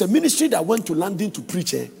 there is a ministry that went to London to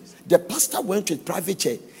preach. The pastor went with private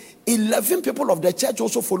jet. 11 people of the church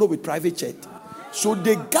also followed with private jet. So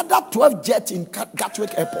they gathered 12 jets in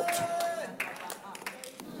Gatwick Airport.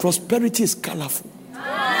 Prosperity is colorful.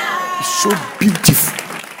 It's so beautiful.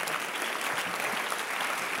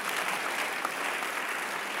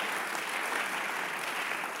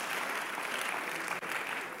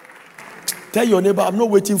 Tell your neighbor, I'm not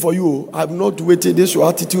waiting for you. I'm not waiting. This is your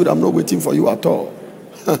attitude. I'm not waiting for you at all.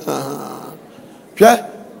 Yeah?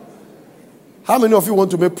 How many of you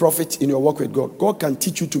want to make profit in your work with God? God can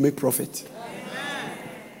teach you to make profit.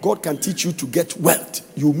 God can teach you to get wealth.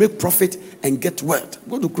 You make profit and get wealth. I'm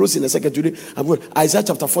going to close in a second today. I'm going to Isaiah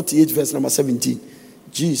chapter 48, verse number 17.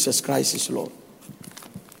 Jesus Christ is Lord.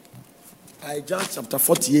 Isaiah chapter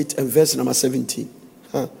 48 and verse number 17.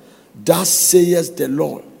 Thus says the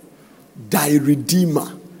Lord, thy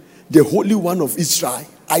Redeemer, the Holy One of Israel.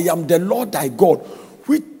 I am the Lord thy God,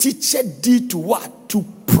 which teacheth thee to what? To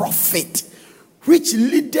profit, which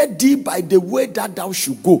leadeth thee by the way that thou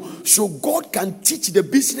should go. So God can teach the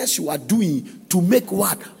business you are doing to make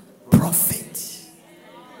what? Profit.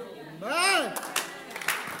 Amen.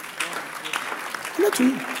 Connect to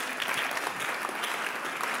him.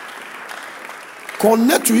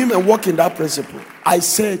 Connect to him and walk in that principle. I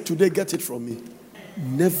say today, get it from me.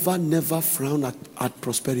 Never frown at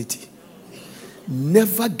prosperity.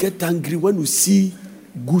 Never get angry when you see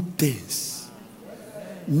good things.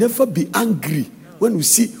 Never be angry when you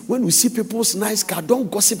see people's nice car. Don't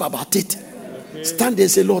gossip about it. Stand there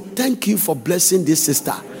and say, Lord, thank you for blessing this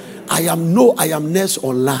sister. I am nurse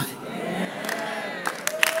online.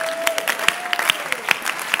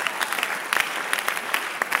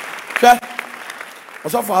 Okay?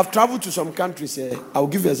 Also, I've traveled to some countries. I'll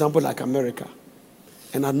give you an example like America.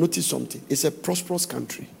 And I noticed something. It's a prosperous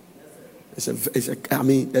country. I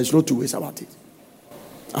mean, there's no two ways about it.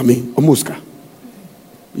 I mean, Omuska.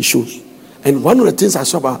 It shows. And one of the things I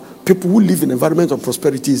saw about people who live in an environment of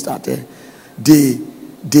prosperity is that they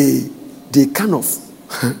kind of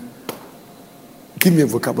give me a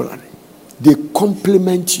vocabulary. They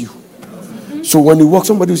compliment you. So when you walk,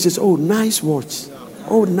 somebody who says, "Oh, nice watch.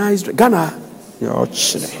 Oh, nice Ghana." They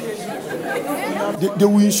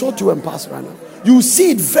will insult you and pass right now. You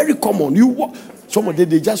see it very common. You walk, somebody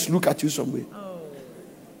they just look at you somewhere.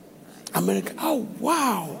 America, oh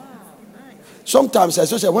wow. Sometimes,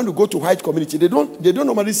 especially when you go to white community, they don't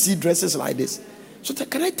normally see dresses like this. So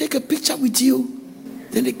can I take a picture with you?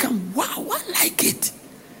 Then they come, wow, I like it.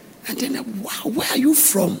 And then, wow, where are you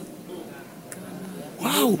from?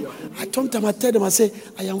 Wow. I tell them, I say,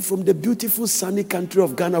 I am from the beautiful sunny country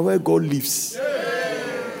of Ghana where God lives.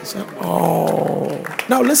 I say, oh.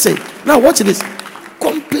 Now listen. Now watch this.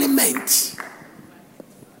 Compliment.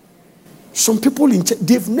 Some people in church,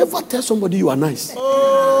 they've never tell somebody you are nice.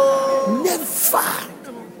 Never.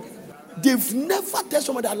 They've never tell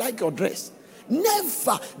somebody I like your dress.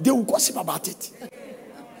 Never. They will gossip about it.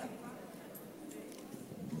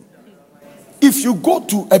 If you go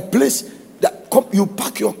to a place that you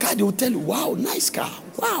park your car, they will tell you, wow, nice car.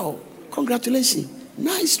 Wow, congratulations.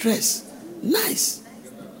 Nice dress. Nice.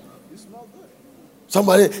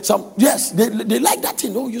 Yes, they like that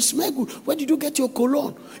thing. Oh, you smell good. Where did you get your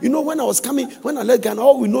cologne? You know, when I was coming, when I left Ghana,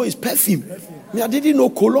 all we know is perfume. Me, I didn't know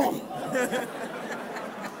cologne.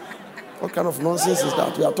 What kind of nonsense is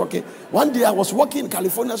that we are talking? One day I was walking in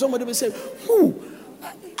California, somebody will say, who?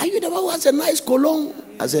 Are you the one who has a nice cologne?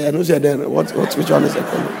 I said, I don't say then. Which one is a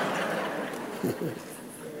cologne?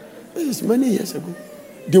 This is many years ago.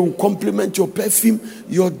 They will compliment your perfume,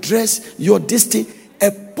 your dress, your destiny. A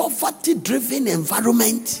poverty-driven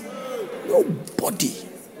environment. Nobody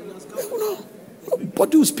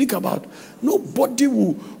will speak about. Nobody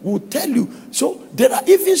will tell you. So there are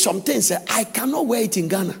even some things I cannot wear it in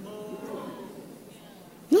Ghana.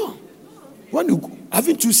 No. When you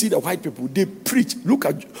haven't you seen the white people? They preach. Look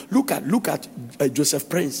at Joseph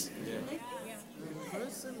Prince.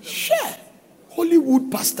 Sure,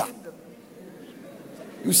 Hollywood pastor.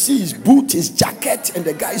 You see his boot, his jacket, and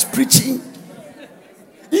the guy is preaching.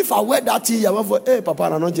 If I wear that thing, I went for, hey, Papa,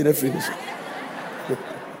 I'm not going to finish.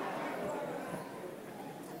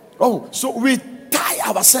 Oh, so we tie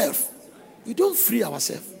ourselves. We don't free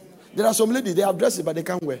ourselves. There are some ladies, they have dresses, but they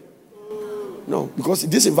can't wear. No, because in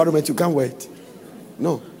this environment, you can't wear it.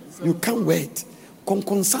 No, you can't wear it.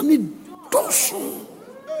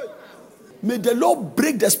 May the Lord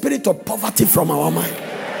break the spirit of poverty from our mind.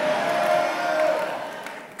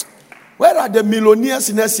 Where are the millionaires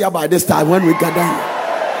in Asia by this time when we gather here?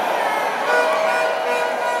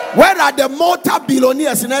 Where are the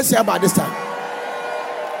multi-billionaires in Asia by this time?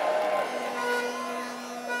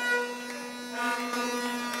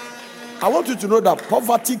 I want you to know that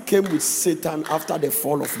poverty came with Satan after the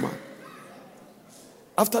fall of man.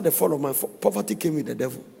 After the fall of man, poverty came with the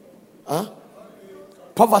devil. Huh?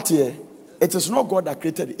 Poverty, it is not God that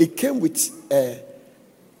created it. It came with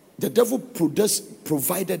the devil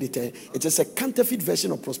provided it. It is a counterfeit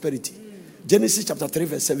version of prosperity. Genesis chapter 3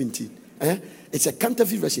 verse 17. It's a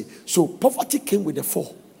counterfeit version. So poverty came with the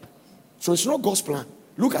fall. So it's not God's plan.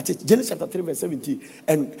 Look at it. Genesis chapter 3 verse 17.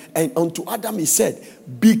 And unto Adam he said,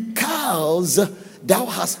 because thou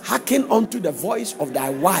hast hearkened unto the voice of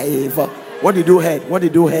thy wife. What did you hear? What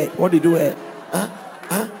did you hear? What did you hear?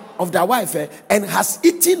 Of thy wife, and hast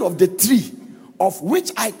eaten of the tree of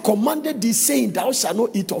which I commanded thee, saying, thou shalt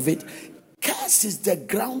not eat of it. Curse is the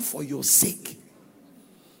ground for your sake.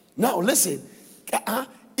 Now listen.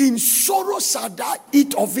 In sorrow shalt thou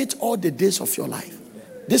eat of it all the days of your life.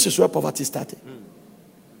 This is where poverty started.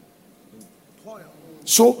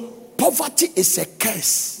 So poverty is a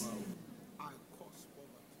curse.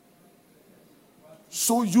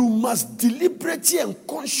 So you must deliberately and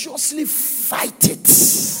consciously fight it.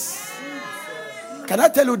 Can I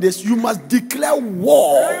tell you this? You must declare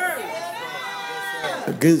war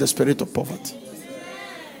against the spirit of poverty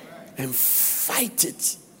and fight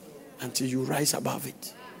it until you rise above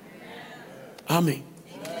it. Amen.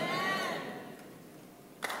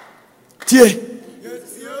 Tie.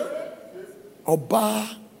 Oba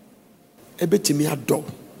ebetimi ado.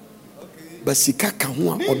 Basika ka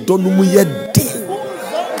ho a odo no mu ye den.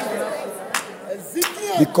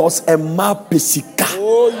 Because a ma pesika.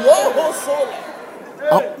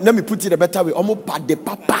 Let me put it a better way. Omo pa de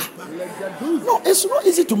papa. No, it's not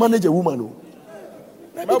easy to manage a woman. No.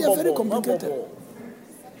 Maybe they're very complicated.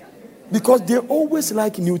 Because they always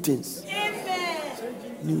like new things.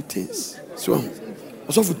 New things. So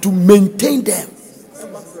to maintain them,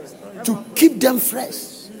 to keep them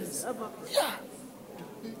fresh. Yeah.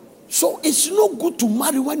 So it's not good to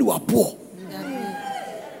marry when you are poor.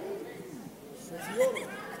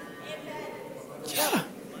 Yeah.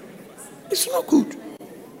 It's not good.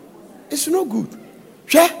 It's not good.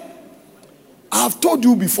 Yeah. I've told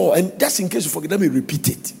you before, and just in case you forget, let me repeat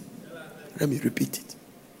it.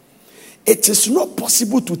 It is not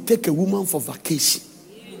possible to take a woman for vacation.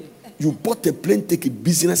 You bought a plane ticket,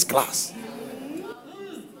 business class,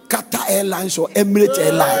 Qatar Airlines or Emirates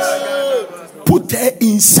Airlines. Put her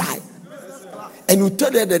inside. And you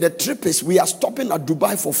tell her that the trip is, we are stopping at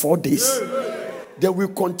Dubai for 4 days. Then we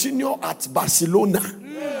continue at Barcelona.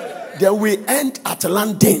 Then we end at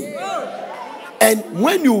London. And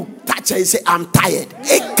when you touch her, you say, I'm tired.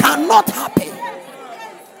 It cannot happen.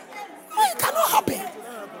 It cannot happen.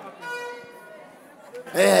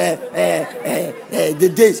 The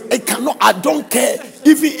days, it cannot. I don't care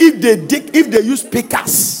if they use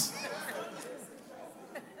pickers.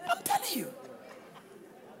 I'm telling you.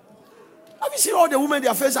 Have you seen all the women,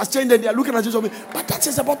 their face has changed and they are looking at you? But that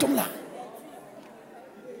is the bottom line.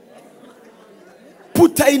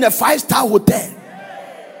 Put her in a 5-star hotel,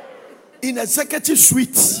 in executive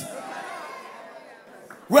suite,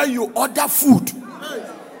 where you order food.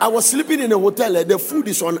 I was sleeping in a hotel and the food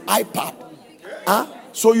is on iPad.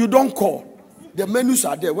 So you don't call. The menus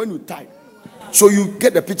are there when you type. So you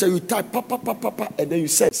get the picture, you type, papa, and then you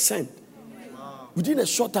send. Within a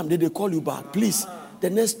short time, they call you back. Please, the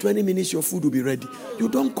next 20 minutes, your food will be ready. You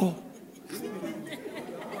don't call.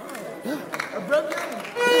 Yeah.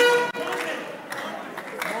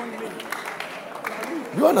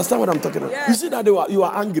 You understand what I'm talking about? Yeah. You see that you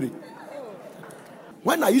are angry.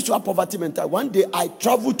 When I used to have poverty mentality, one day I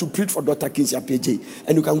traveled to preach for Dr. Kinsey PJ,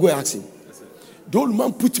 and you can go ask him. The old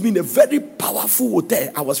man put me in a very powerful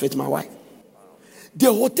hotel. I was with my wife.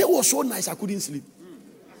 The hotel was so nice I couldn't sleep.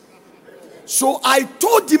 So I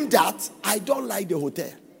told him that I don't like the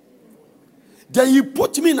hotel. Then he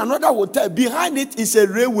put me in another hotel. Behind it is a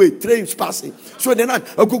railway, trains passing. So then I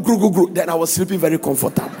go. Then I was sleeping very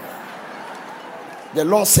comfortable. The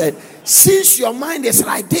Lord said, since your mind is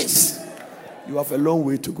like this, you have a long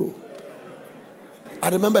way to go. I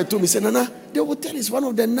remember he told me, said, Nana, the hotel is one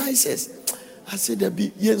of the nicest. I said, there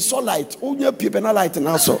be sunlight. Oh, yeah, people not light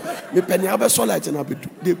now. So me penny have sunlight and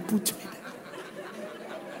they put me there.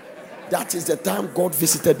 That is the time God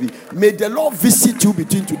visited me. May the Lord visit you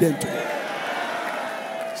between today and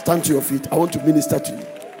tomorrow. Stand to your feet. I want to minister to you.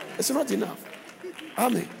 It's not enough.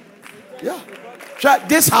 Amen. Yeah.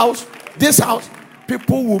 This house,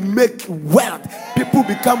 people will make wealth. People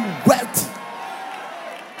become wealthy.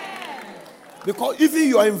 Because even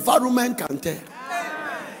your environment can tell.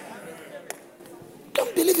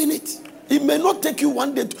 Don't believe in it. It may not take you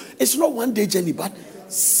one day. It's not one day journey, but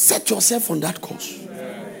set yourself on that course.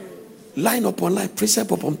 Line upon line, precept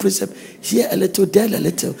upon precept. Here a little, there a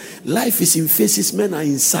little. Life is in phases, men are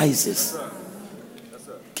in sizes.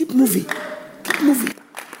 Keep moving. Keep moving.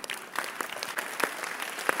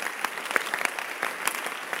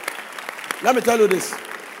 Let me tell you this.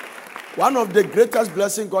 One of the greatest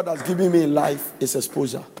blessings God has given me in life is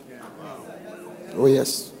exposure. Oh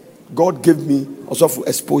yes. God gave me also for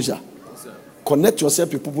exposure. Connect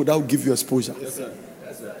yourself with people that will give you exposure.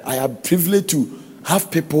 I am privileged to have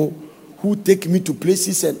people who take me to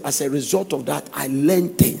places, and as a result of that, I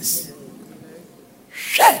learn things.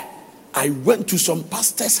 Share. I went to some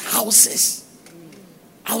pastors' houses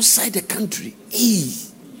outside the country.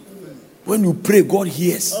 When you pray, God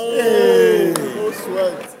hears.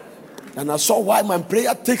 And I saw why my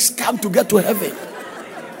prayer takes time to get to heaven.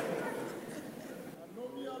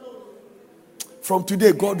 From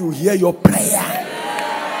today, God will hear your prayer.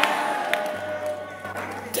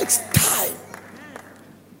 It takes time.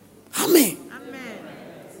 Amen.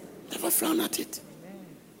 Never frown at it.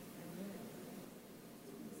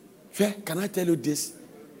 Can I tell you this?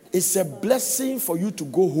 It's a blessing for you to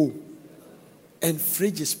go home and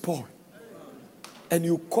fridge is spoiled, and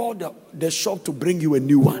you call the shop to bring you a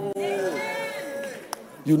new one.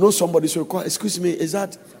 You know somebody, so you call, excuse me, is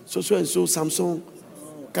that so and so Samsung?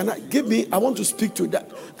 Can I give me? I want to speak to that.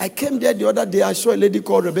 I came there the other day. I saw a lady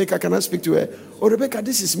called Rebecca. Can I speak to her? Oh, Rebecca,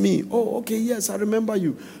 this is me. Oh, okay, yes, I remember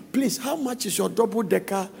you. Please, how much is your double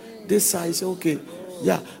decker this size? Okay,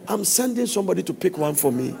 yeah, I'm sending somebody to pick one for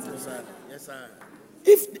me. Yes, sir.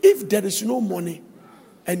 If there is no money,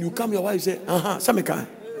 and you come, your wife say, Samika,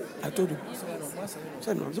 I told you.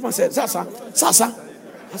 Someone said, Sasa.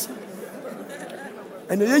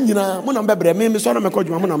 And then you know, me sorry, me call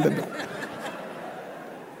you,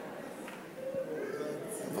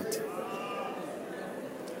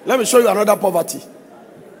 Let me show you another poverty.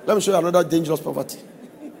 Let me show you another dangerous poverty.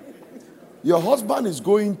 Your husband is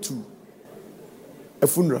going to a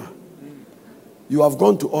funeral. You have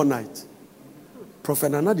gone to all night. Prophet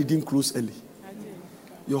Nana didn't close early.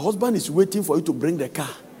 Your husband is waiting for you to bring the car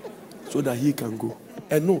so that he can go.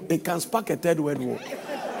 And no, it can spark a third world war.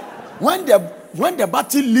 When the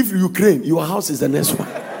battle leaves Ukraine, your house is the next one.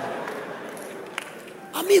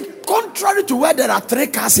 I mean, contrary to where there are 3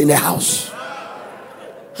 cars in the house.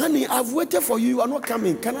 honey, I've waited for you. You are not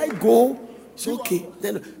coming. Can I go? It's okay.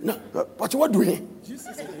 Then, no, but what do we?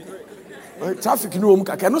 Traffic no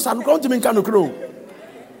muka. Can no say no come to me can no crow.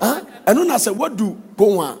 Huh? And no say what do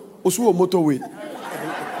go on? Osuo motorway.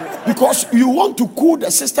 Because you want to cool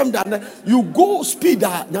the system that you go speed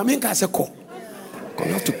that na mean can say call.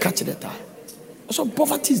 You have to catch the time. So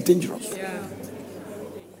poverty is dangerous. Yeah.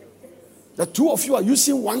 The two of you are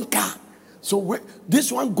using one car. So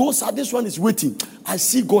this one goes out, this one is waiting. I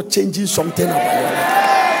see God changing something about your life.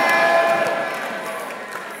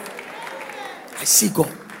 I see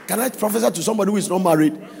God. Can I prophesy to somebody who is not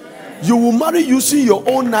married? You will marry using your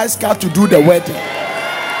own nice car to do the wedding.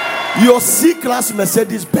 Your C-class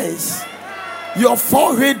Mercedes Benz. Your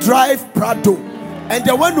 4-wheel drive Prado. And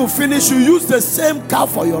then when you finish, you use the same car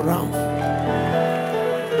for your round.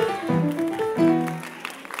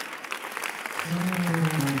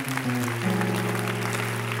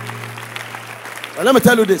 But let me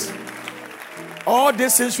tell you this. All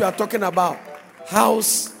these things we are talking about,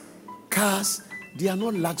 house, cars, they are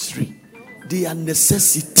not luxury. They are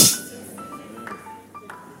necessity.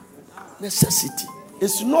 Necessity.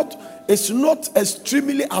 It's not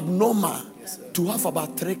extremely abnormal to have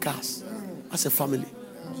about 3 cars as a family.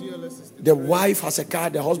 The wife has a car,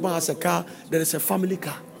 the husband has a car, there is a family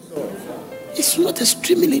car. It's not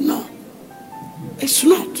extremely, no. It's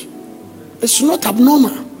not. It's not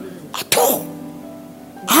abnormal at all.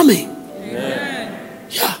 Amen.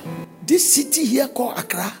 Yeah. This city here called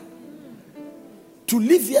Accra, to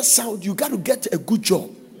live here sound, you got to get a good job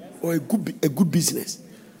or a good business.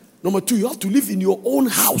 Number 2, you have to live in your own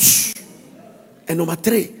house. And number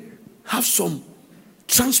 3, have some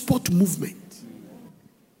transport movement.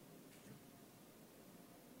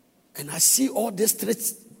 And I see all these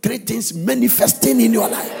three things manifesting in your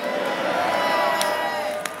life.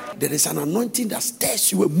 There is an anointing that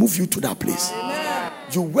stirs you and move you to that place.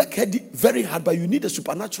 You work very hard, but you need a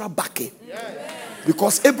supernatural backing.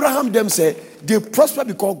 Because Abraham them said they prospered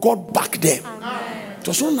because God backed them. It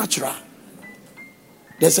was not natural.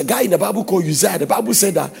 There's a guy in the Bible called Uzziah. The Bible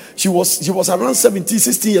said that he was around 17,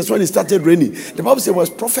 16 years when it started raining. The Bible said it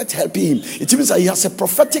was prophet helping him. It means that he has a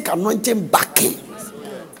prophetic anointing backing.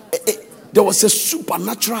 There was a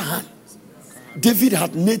supernatural hand. David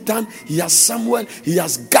had Nathan, he has Samuel, he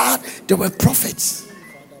has God. There were prophets.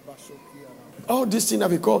 All these things that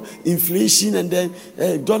we call inflation and then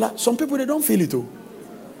dollar. Some people, they don't feel it too.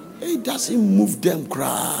 It doesn't move them.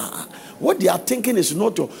 What they are thinking is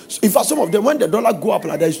not to. In fact, some of them, when the dollar go up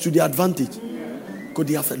like that, it's to their advantage. Because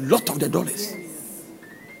they have a lot of the dollars.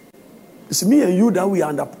 It's me and you that we are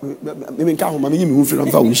under.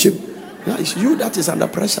 It's you that is under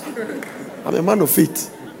pressure. I'm a man of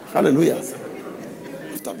faith. Hallelujah.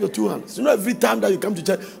 Lift up your 2 hands. You know, every time that you come to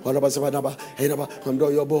church,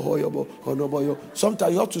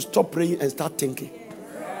 sometimes you have to stop praying and start thinking.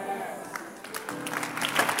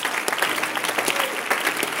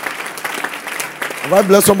 Have I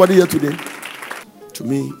blessed somebody here today? To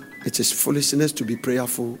me, it is foolishness to be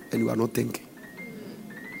prayerful and you are not thinking.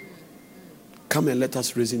 Come and let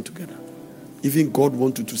us reason together. Even God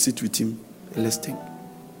wants you to sit with him and let's think.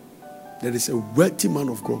 There is a wealthy man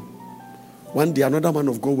of God. One day, another man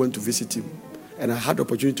of God went to visit him. And I had the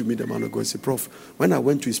opportunity to meet the man of God and say, Prof, when I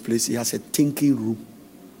went to his place, he has a thinking room.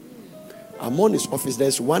 Among his office, there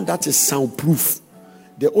is one that is soundproof.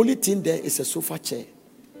 The only thing there is a sofa chair.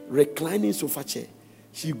 Reclining sofa chair.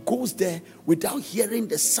 He goes there without hearing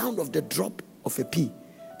the sound of the drop of a pea.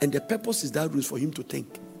 And the purpose is that is for him to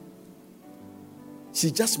think.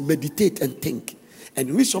 He just meditate and think.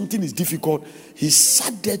 And when something is difficult, he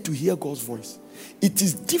sat there to hear God's voice. It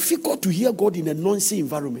is difficult to hear God in a noisy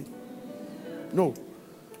environment. No.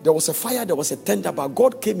 There was a fire, there was a thunder, but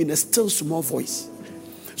God came in a still small voice.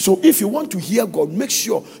 So if you want to hear God, make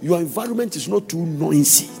sure your environment is not too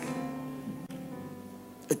noisy.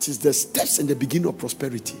 It is the steps in the beginning of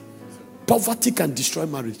prosperity. Poverty can destroy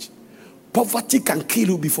marriage. Poverty can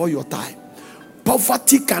kill you before your time.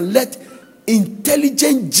 Poverty can let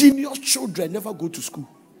intelligent, genius children never go to school.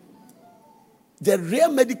 The rare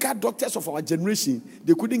medical doctors of our generation,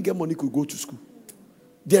 they couldn't get money to go to school.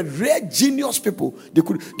 The rare genius people, they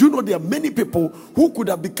could. Do you know there are many people who could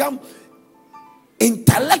have become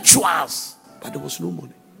intellectuals, but there was no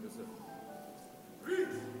money.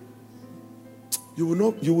 You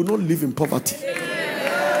will not live in poverty.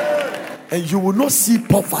 And you will not see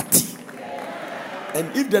poverty.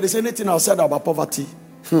 And if there is anything I'll say about poverty,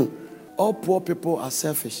 all poor people are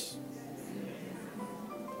selfish.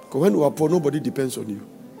 Because when you are poor, nobody depends on you.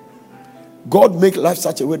 God make life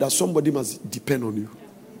such a way that somebody must depend on you.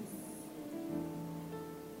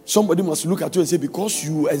 Somebody must look at you and say, because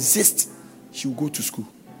you exist, you go to school.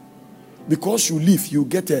 Because you live, you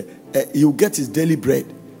get his daily bread.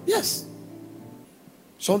 Yes.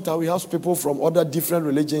 Sometimes we have people from other different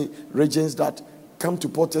regions that come to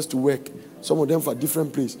Porters to work. Some of them for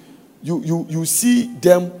different place. You see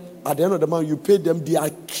them at the end of the month, you pay them, they are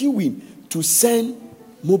queuing to send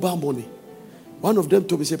mobile money. One of them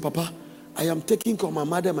told me, say, Papa, I am taking care of my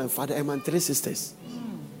mother, my father, and my 3 sisters.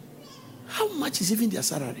 How much is even their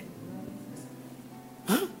salary?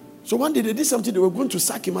 Huh? So one day they did something, they were going to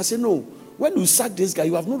sack him. I said, no, when you sack this guy,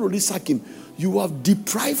 you have not only sacked him, you have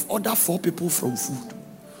deprived other 4 people from food.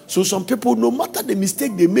 So some people, no matter the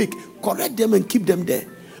mistake they make, correct them and keep them there.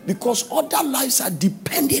 Because other lives are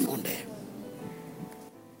depending on them.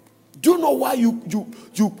 Do you know why you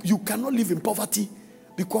cannot live in poverty?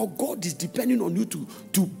 Because God is depending on you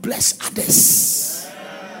to bless others.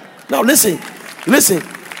 Now listen.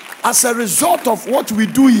 As a result of what we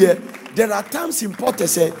do here, there are times in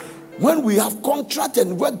Porters, when we have contract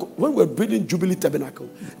and when we're building Jubilee Tabernacle,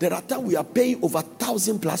 there are times we are paying over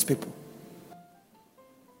 1,000 plus people.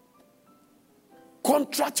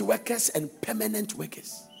 Contract workers and permanent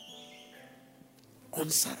workers. On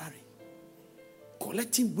salary.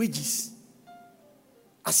 Collecting wages.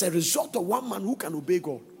 As a result of one man who can obey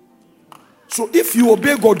God. So if you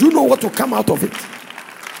obey God, do you know what will come out of it?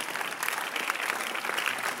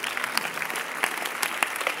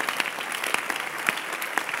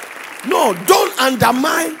 No, don't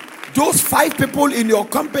undermine those 5 people in your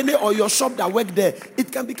company or your shop that work there.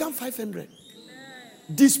 It can become 500.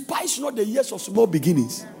 Despise not the years of small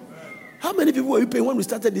beginnings. How many people were you paying when we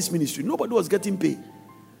started this ministry? Nobody was getting paid.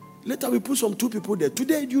 Later we put some 2 people there.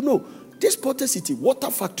 Today, you know, this Porters City,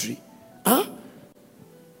 water factory,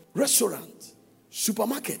 restaurant,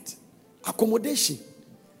 supermarket, accommodation,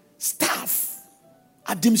 staff,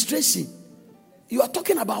 administration. You are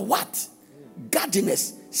talking about what?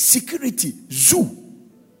 Gardeners, security, zoo.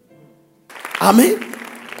 Amen.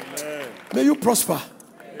 Amen. May you prosper.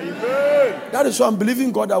 Amen. That is why I'm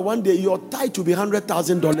believing God that one day your tithe will be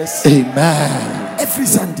 $100,000. Amen. Every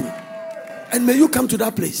Sunday. And may you come to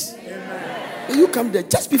that place. Amen. May you come there.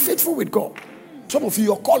 Just be faithful with God. Some of you,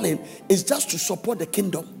 your calling is just to support the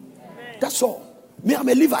kingdom. Amen. That's all. Me, I'm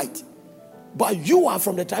a Levite. But you are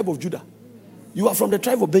from the tribe of Judah. You are from the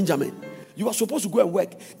tribe of Benjamin. You are supposed to go and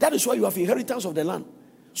work. That is why you have inheritance of the land.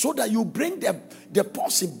 So that you bring the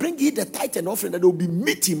portion, bring in the tithe and offering, that there will be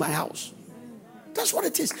meat in my house. That's what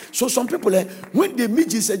it is. So some people, when they meet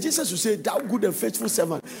Jesus will say, thou good and faithful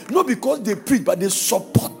servant. Not because they preach, but they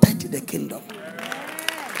supported the kingdom.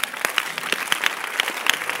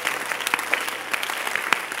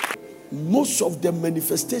 Most of the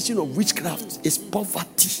manifestation of witchcraft is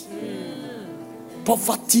poverty.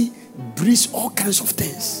 Poverty breeds all kinds of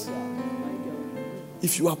things.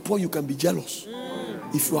 If you are poor, you can be jealous.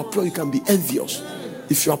 If you are poor, you can be envious.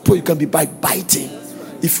 If you are poor, you can be backbiting.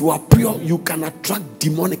 If you are pure, you can attract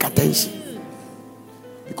demonic attention.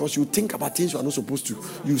 Because you think about things you are not supposed to.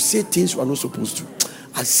 You say things you are not supposed to.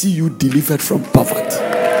 I see you delivered from poverty.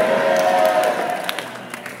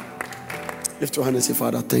 Lift your hand and say,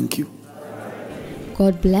 Father, thank you.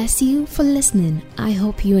 God bless you for listening. I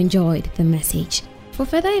hope you enjoyed the message. For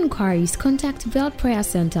further inquiries, contact Veld Prayer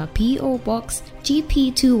Center, P.O. Box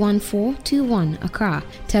GP 21421, Accra.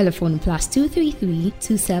 Telephone +233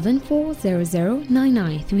 274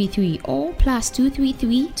 009933 or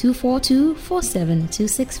 +233 242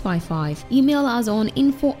 472655. Email us on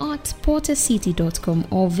info@portercity.com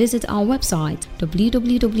or visit our website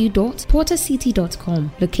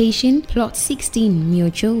www.portercity.com. Location Plot 16,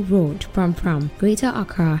 Myocho Road, Pram Pram, Greater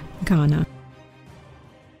Accra, Ghana.